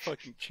 Caleb. You're a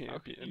fucking How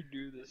can you champion.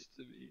 do this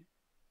to me?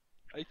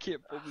 I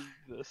can't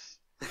believe this.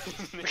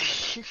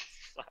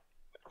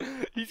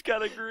 He's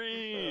got a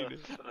green!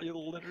 You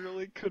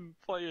literally couldn't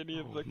play any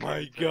of Oh the my cards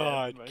I had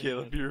god, in my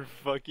Caleb, hand. you're a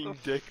fucking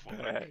The dick fuck?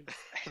 bag.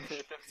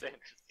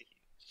 Santa's huge.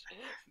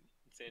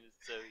 Santa's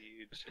so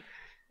huge.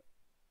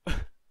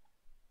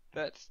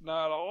 That's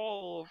not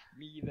all of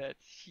me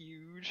that's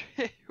huge.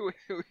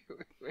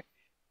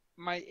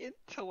 My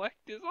intellect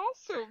is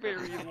also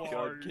very Oh my god,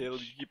 large. Caleb,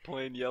 you keep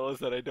playing yellows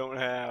that I don't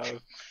have.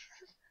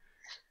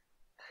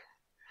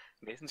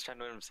 Nathan's trying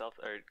to win himself,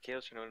 or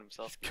Caleb's trying to win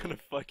himself. He's gonna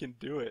fucking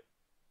do it.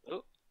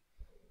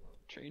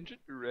 Change it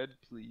to red,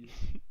 please.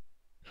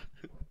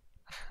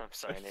 I'm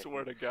sorry, I Nathan.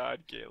 swear to god,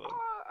 Caleb.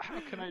 How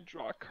can I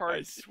draw cards? I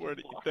if swear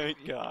to you block thank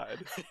me? god.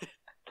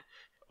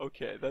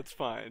 Okay, that's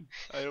fine.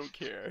 I don't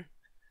care.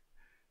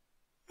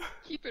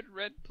 Keep it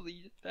red,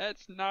 please.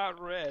 That's not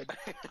red.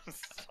 I'm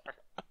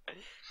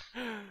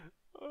sorry.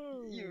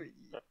 Oh. You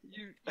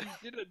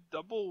did a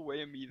double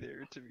whammy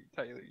there to me,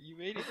 Tyler. You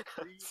made it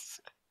green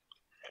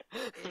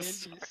and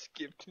you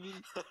skipped me.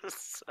 I'm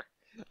sorry.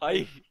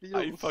 I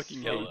feel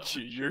fucking so hate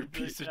you. You're a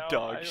betrayed piece of right now.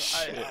 dog I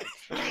shit.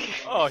 actually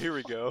Oh, here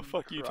we go.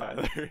 Fuck you, cry.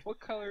 Tyler. What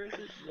color is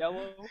it?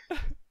 Yellow?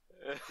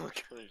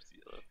 What color's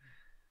yellow?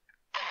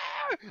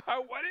 Ah, I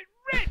want it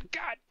red,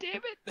 god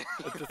damn it!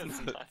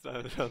 That's not how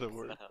that That's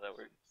works. not how that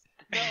works.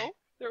 No,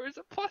 there was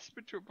a plus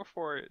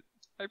before it.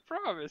 I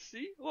promise,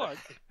 see? Look.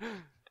 God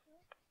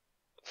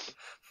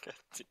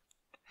damn.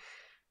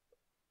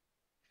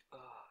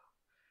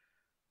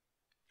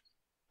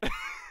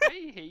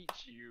 I hate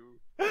you.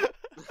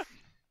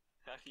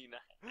 How do you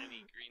not have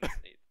any green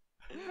states?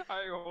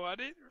 I want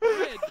it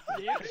red,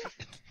 damn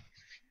it.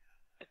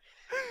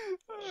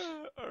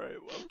 Alright,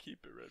 well, I'll keep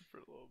it red for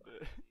a little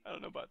bit. I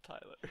don't know about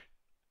Tyler.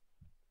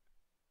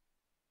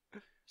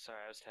 Sorry,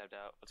 I was tabbed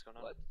out. What's going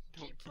on? Let's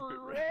Don't keep keep her it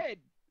red. red.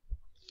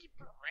 Keep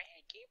her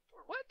red, keep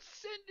her. Let's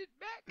send it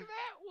back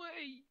that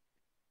way.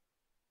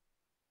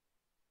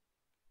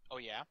 Oh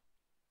yeah.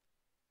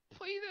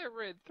 Play that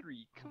red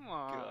 3. Come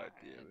on. God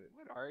damn it.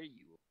 What are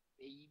you,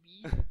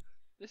 baby?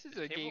 This is Is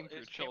a table- game for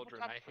is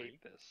children. tabletop I hate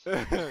free? this.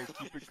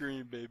 Keep it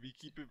green, baby.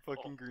 Keep it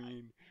fucking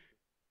green.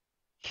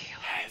 I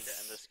need to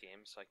end this game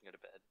so I can go to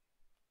bed.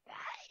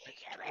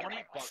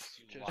 $20,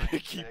 you Just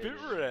lying Keep bag. it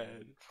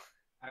red.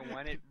 I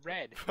want it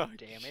red. Fuck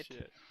Damn it.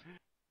 shit.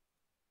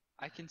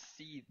 I can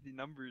see the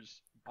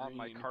numbers on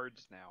my Green.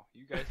 cards now.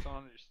 You guys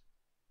don't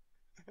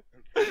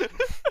understand.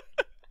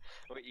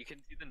 Wait, you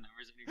can see the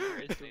numbers of your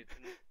cards,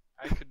 Nathan?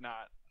 I could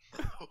not.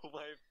 Oh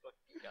my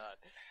fucking god.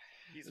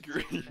 He's a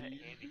Green. fucking fat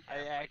handicap.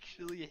 I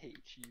actually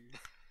hate you.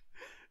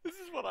 This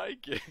is what I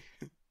get.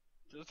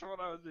 Just when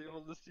I was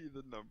able to see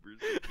the numbers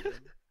again.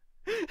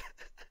 Keep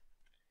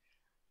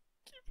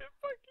it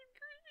fucking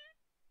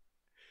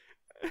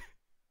green.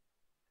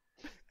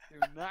 Do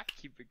not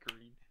keep it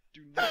green.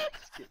 Do not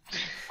skip.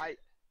 I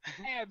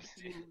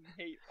absolutely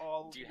hate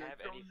all of Do you you. have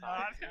Do any not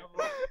fives? have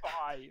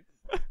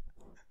a 5.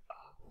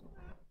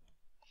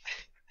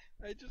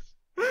 I just.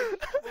 I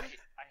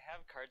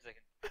have cards I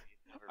can play.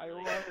 Never I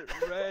really want it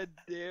red,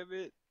 damn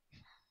it.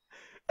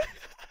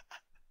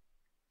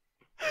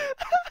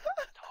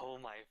 Oh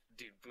my,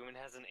 dude, Boomin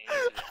has an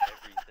answer to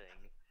everything.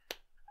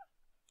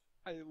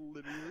 I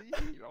literally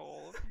hate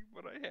all of you,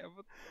 but I have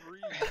a 3.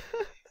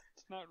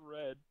 It's not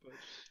red, but.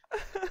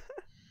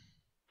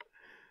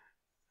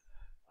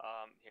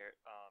 Here,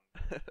 oh,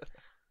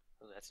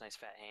 that's a nice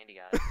fat handy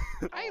guy.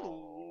 I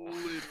Oh.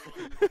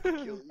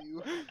 literally kill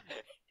you.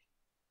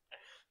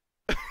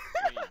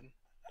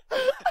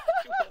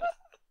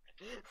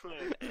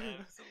 Green.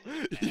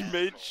 He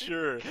made Asshole.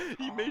 sure.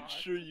 He made God.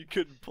 sure you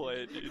couldn't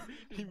play it, dude.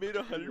 He made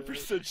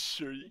 100%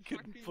 sure you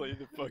couldn't play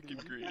the fucking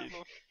I green. have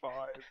a 5.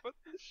 What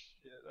the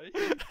shit? I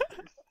hate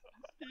this.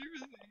 This game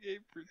is a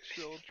game for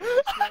children.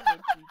 It's not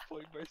meant to be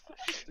played by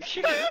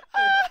sophisticated.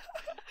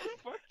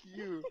 Fuck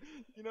you.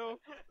 You know,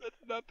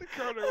 that's not the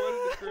card I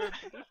wanted to grab.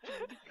 But there's too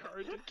many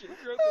cards. I can't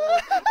grab the one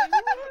that I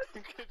want.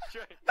 Good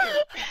try.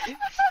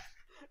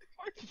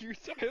 Fuck you,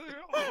 Tyler.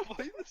 I'll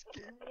play this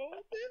game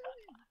all day.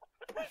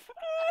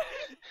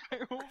 I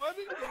want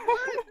it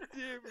red,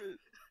 damn it.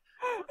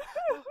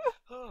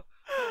 Oh,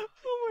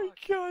 Oh my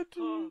god, oh,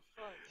 dude.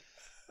 fuck.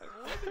 I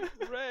want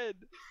it red.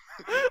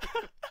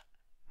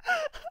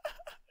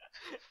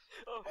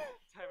 Oh,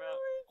 time out.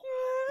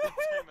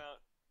 Time out.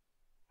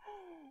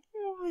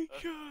 Oh my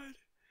god.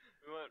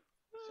 We went.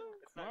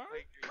 It's not Mark?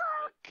 quite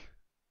green.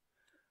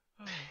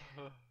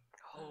 but-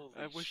 Holy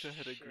I wish I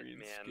had a shit, green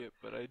man. skip,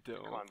 but I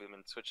don't. Come on,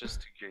 Boomin, switch us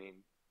to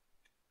green.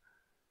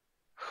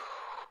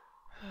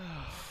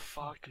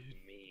 Fuck dude.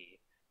 me.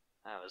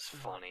 That was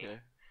funny. Okay.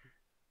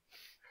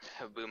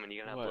 Boomin,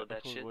 you gonna What? upload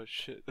that shit? What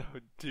shit? Oh,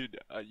 dude,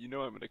 you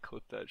know I'm gonna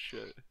clip that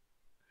shit.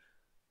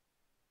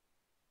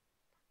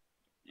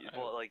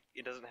 Well, like,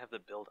 it doesn't have the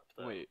build up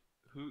though. Wait,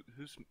 who's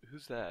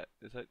that?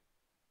 Is that?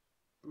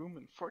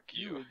 Boomin, fuck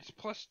you. It's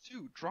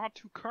 +2. Draw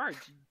 2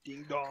 cards, you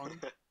ding dong.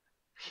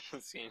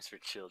 This game's for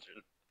children.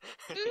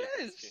 It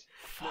is.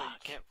 No, you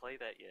can't play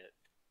that yet.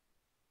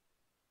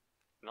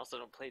 And also,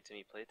 don't play it to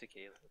me. Play it to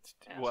Caleb.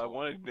 Well,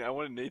 Asshole. I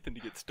wanted Nathan to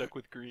get stuck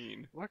with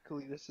green.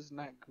 Luckily, this is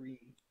not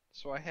green,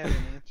 so I have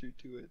an answer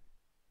to it.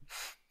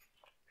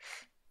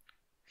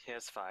 He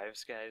has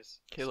 5s, guys.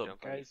 So Caleb.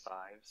 don't play Guys.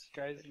 5s.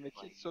 Guys, make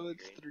Playing it so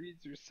it's green.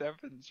 3s or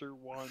 7s or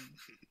 1s.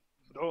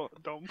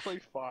 Don't play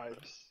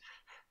 5s.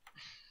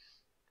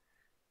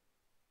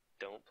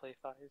 Don't play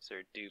 5s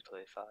or do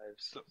play 5s?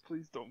 So,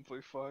 please don't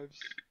play 5s.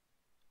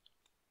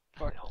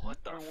 No,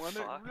 what the I want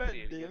fuck, it red,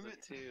 dude? He damn has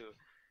it. too.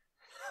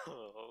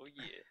 Oh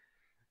yeah.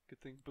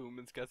 Good thing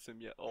Boomin's got some.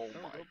 Yeah. Oh No,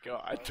 my don't play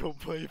god! fives. Don't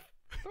play.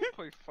 Don't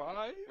play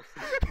 5.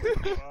 5.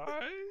 5.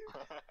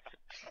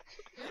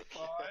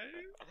 5.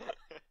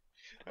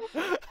 Don't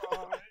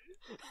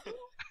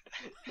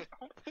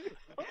play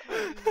 5.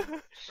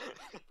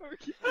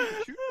 Okay,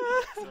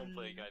 Don't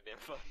play goddamn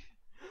 5.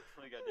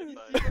 Play goddamn You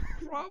 5. see,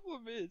 the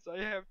problem is I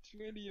have too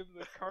many of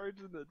the cards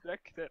in the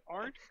deck that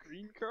aren't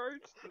green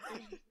cards.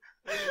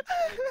 That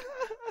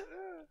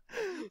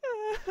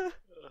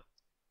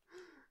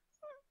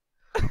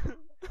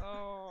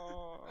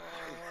oh,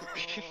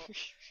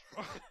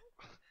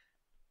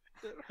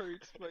 that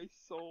hurts my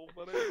soul,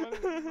 but I want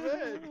it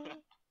red.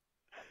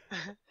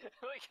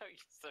 like how you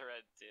used the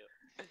red too.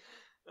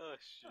 Oh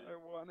shit. I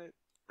want it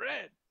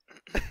red.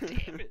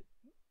 Damn it.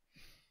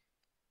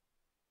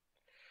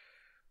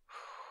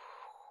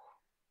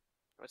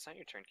 Oh, it's not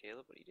your turn,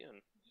 Caleb. What are you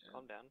doing?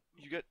 Calm down.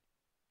 You got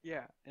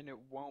Yeah, and it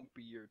won't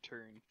be your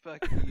turn.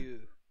 Fuck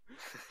you.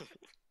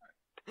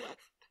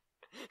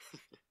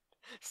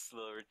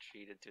 Slow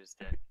retreat into his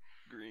deck.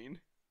 green.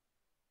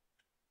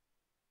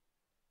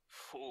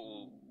 Ooh.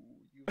 Ooh,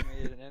 you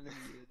made an enemy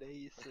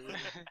today, sir.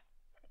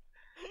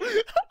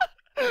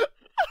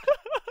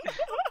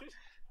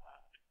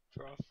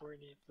 Draw 4,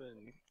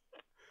 Nathan.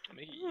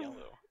 Make it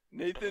yellow.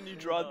 Nathan, you Oh,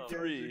 draw no.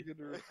 three. You're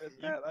gonna regret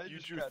that. I you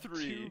just drew got 3.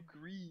 2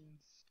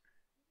 greens.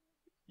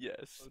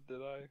 Yes. Oh,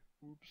 did I?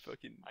 Oops.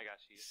 Fucking I got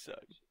you.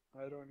 suck.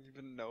 I don't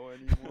even know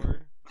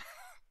anymore.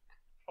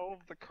 All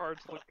of the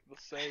cards look the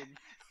same.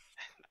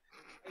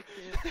 I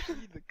can't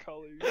see the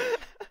colors.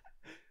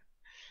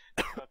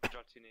 Draw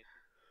 2, Nathan.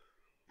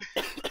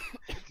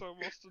 It's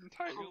almost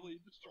entirely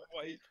just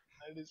white.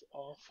 That is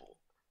awful.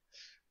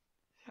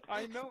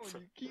 I know,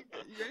 and you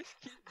guys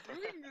keep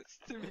doing this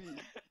to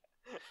me.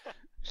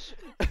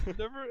 It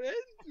never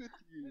ends with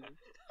you.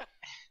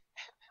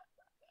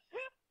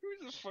 Who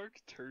the fuck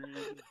turn?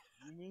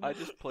 I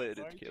just played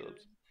My it,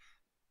 Caleb's. turn?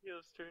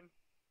 Caleb's turn.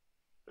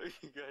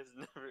 You guys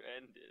never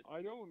ended.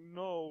 I don't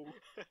know.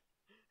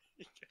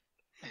 You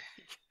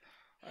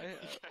I,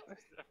 guys never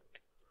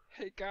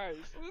hey guys,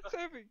 let's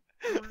have a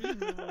green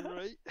one,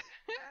 right?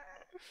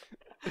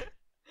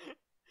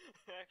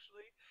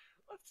 Actually,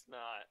 let's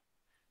not.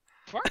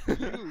 Fuck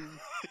you.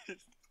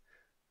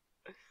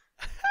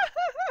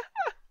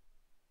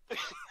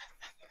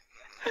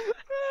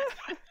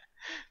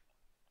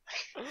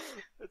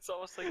 It's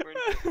almost like we're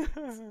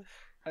in.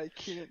 I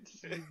can't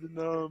see the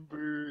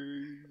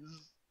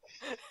numbers.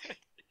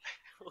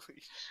 Holy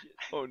shit.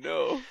 Oh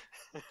no.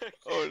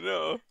 Oh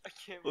no. I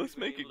can't Let's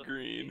believe make we it were able to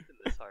green.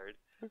 beat This hard.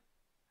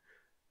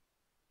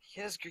 He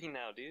has green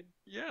now, dude.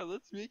 Yeah,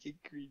 let's make it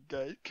green,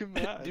 guys. Come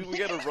on. Dude, we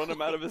gotta run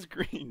him out of his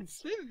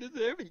greens. Santa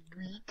doesn't have any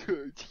green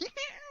cards.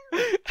 Oh,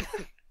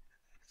 shit.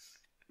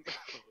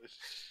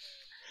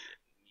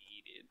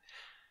 Needed.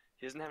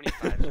 He doesn't have any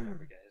fives,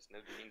 remember, guys. No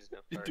greens, no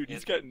or Dude, he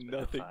he's has got greens, but no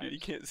nothing, dude. He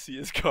fives. can't see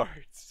his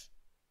cards.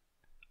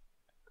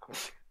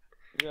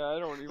 Yeah, I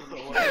don't even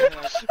know what I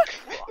have.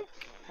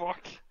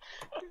 Fuck.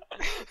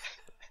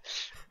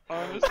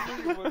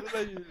 Honestly, what did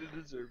I do to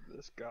deserve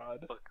this,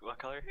 God? What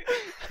color?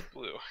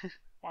 Blue.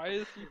 Why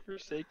has he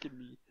forsaken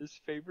me, his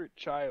favorite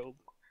child?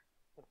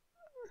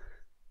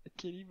 I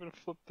can't even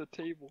flip the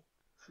table.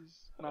 This is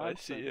I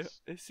see you.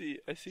 nonsense.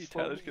 I see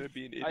Slowly, Tyler's gonna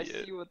be an I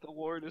idiot. see what the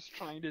Lord is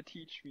trying to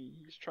teach me.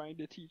 He's trying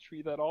to teach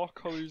me that all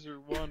colors are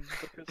one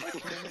because I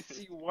can only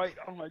see white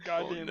on my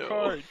goddamn no.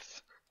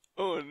 cards.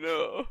 Oh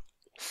no.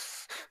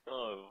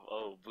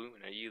 Oh,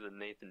 Boomin, are you the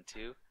Nathan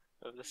 2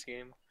 of this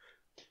game?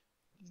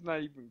 He's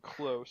not even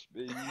close,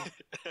 baby.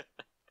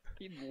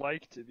 He'd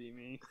like to be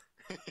me.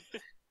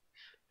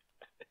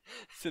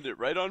 Send it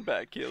right on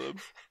back, Caleb.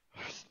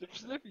 Snip,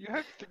 snip, you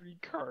have 3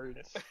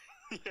 cards.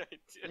 Yeah, I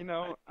do. You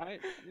know,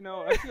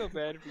 I feel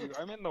bad for you.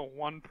 I'm in the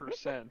 1%.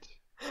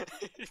 Fuck.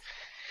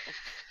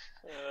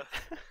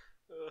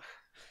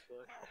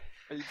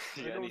 I You got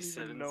don't any even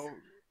sevens? know.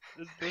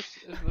 Is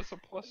this a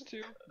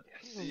 +2?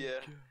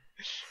 Yeah.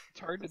 It's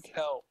hard to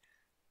tell.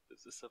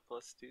 Is this a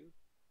 +2?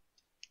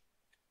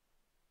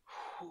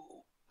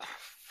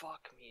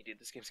 Fuck me, dude.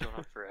 This game's going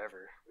on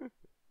forever.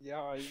 Yeah,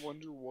 I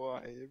wonder why.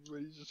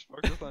 Everybody's just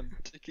focused on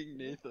ticking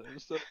Nathan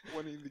instead of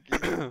winning the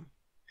game.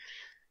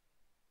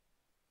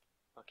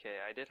 Okay,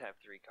 I did have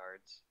 3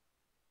 cards.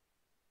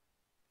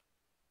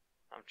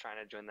 I'm trying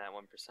to join that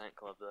 1%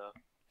 club, though.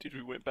 Dude,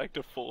 we went back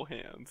to full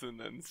hands and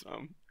then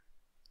some.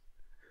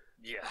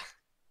 Yeah.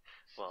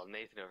 Well,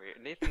 Nathan over here.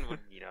 Nathan would,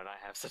 not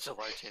have such a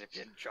large hand if he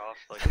had draw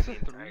like That's the a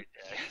entire 3.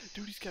 deck.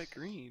 Dude, he's got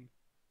green.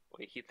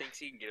 Wait, he thinks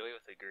he can get away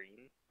with a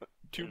green?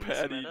 Too In this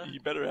bad meta? he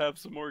better have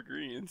some more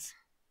greens.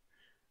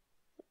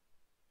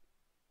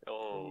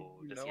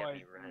 Oh, does no, he have I any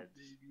do, reds?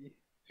 baby.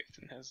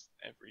 Nathan has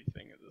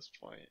everything at this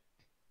point.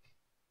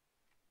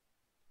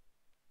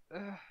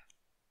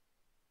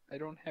 I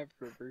don't have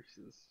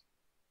reverses.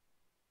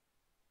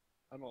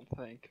 I don't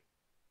think.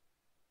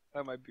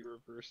 That might be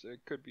reverse.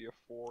 It could be a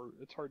 4.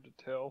 It's hard to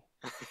tell.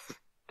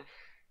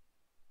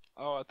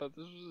 Oh, I thought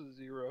this was a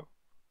 0.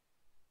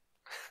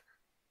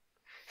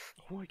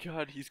 Oh my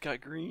god, he's got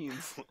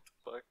greens. What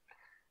the fuck?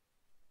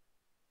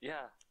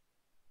 Yeah.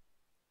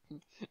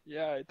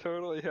 Yeah, I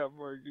totally have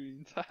more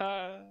greens.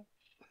 Haha.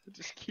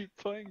 Just keep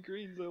playing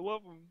greens. I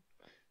love them.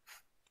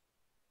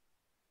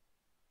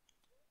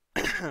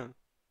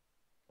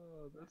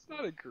 Oh, that's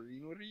not a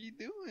green. What are you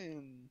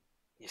doing?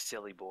 You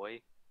silly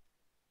boy.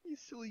 You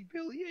silly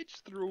Billy. I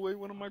just threw away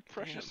one of my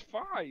precious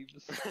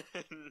 5s.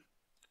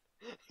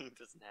 He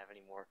doesn't have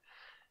any more.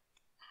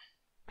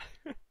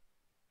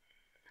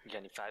 You got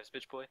any 5s,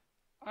 bitch boy?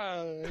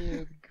 I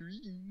have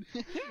green.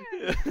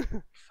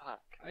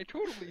 Fuck. I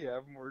totally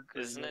have more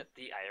green. Isn't it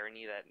the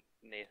irony that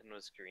Nathan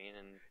was green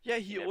and Yeah,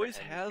 He he never always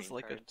had any has green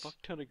like cards. a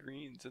fuck ton of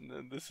greens, and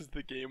then this is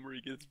the game where he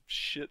gets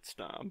shit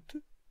stomped.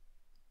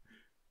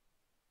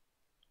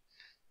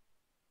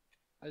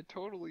 I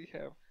totally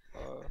have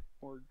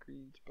more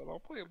greens, but I'll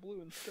play a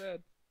blue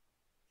instead.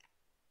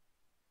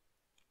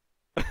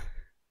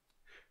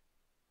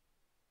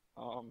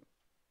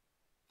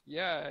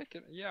 Yeah, I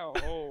can. Yeah,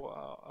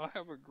 I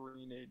have a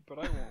grenade, but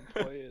I won't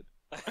play it.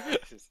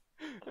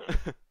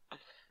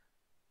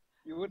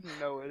 You wouldn't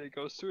know it. It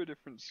goes to a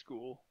different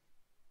school.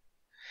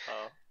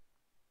 Oh.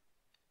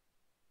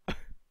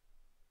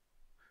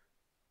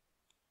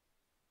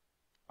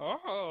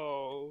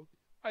 Oh,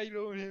 I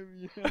don't have.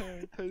 Yeah,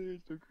 I thought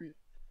it was a green.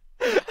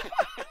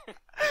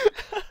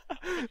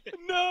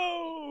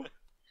 No!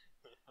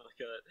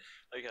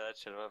 Look at that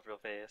shit up real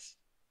fast.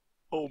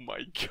 Oh my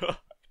god.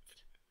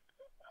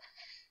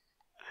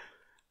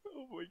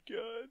 Oh my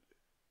god.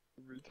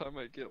 Every time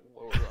I get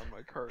lower on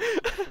my card,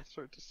 I can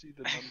start to see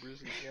the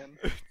numbers again.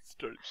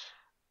 Start.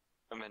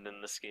 I'm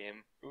ending this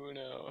game.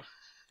 Uno.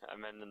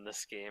 I'm ending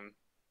this game.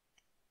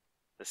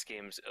 This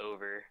game's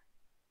over.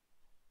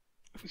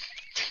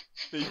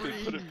 Nathan,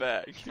 put it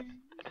back.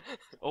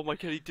 Oh my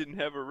god, he didn't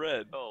have a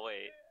red. Oh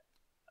wait,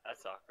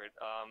 that's awkward.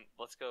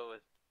 Let's go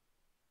with.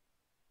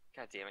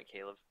 God damn it,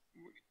 Caleb.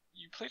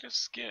 You played a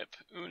skip.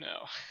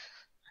 Uno.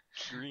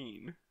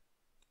 Green.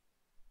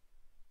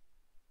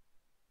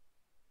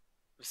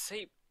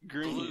 Say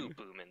Green. blue,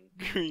 Boomin.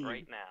 Green.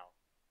 Right now.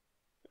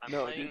 I'm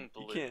No, playing dude,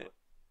 blue. you can't.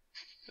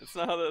 That's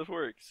not how that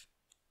works.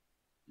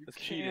 You That's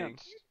can't. cheating.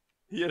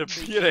 He had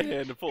a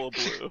hand full of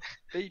blue.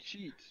 They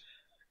cheat.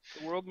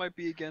 The world might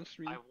be against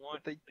me, I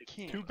want but they the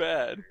can't. Too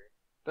bad.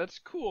 That's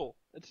cool.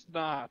 It's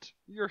not.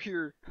 You're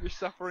here. You're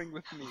suffering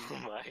with me. Oh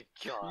my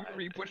You god.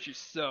 reap what you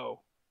sow.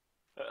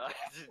 I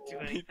didn't do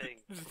anything.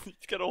 He's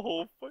got a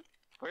whole.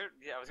 Where?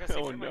 Yeah, I was gonna say,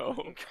 Oh, where are my no.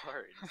 fucking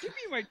cards? Give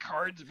me my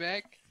cards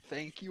back.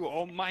 Thank you,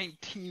 all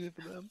 19 of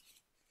them.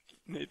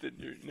 Nathan,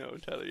 no,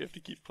 Tyler, you have to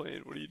keep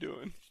playing. What are you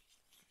doing?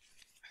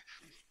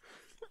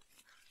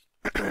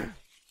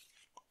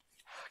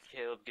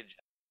 Caleb,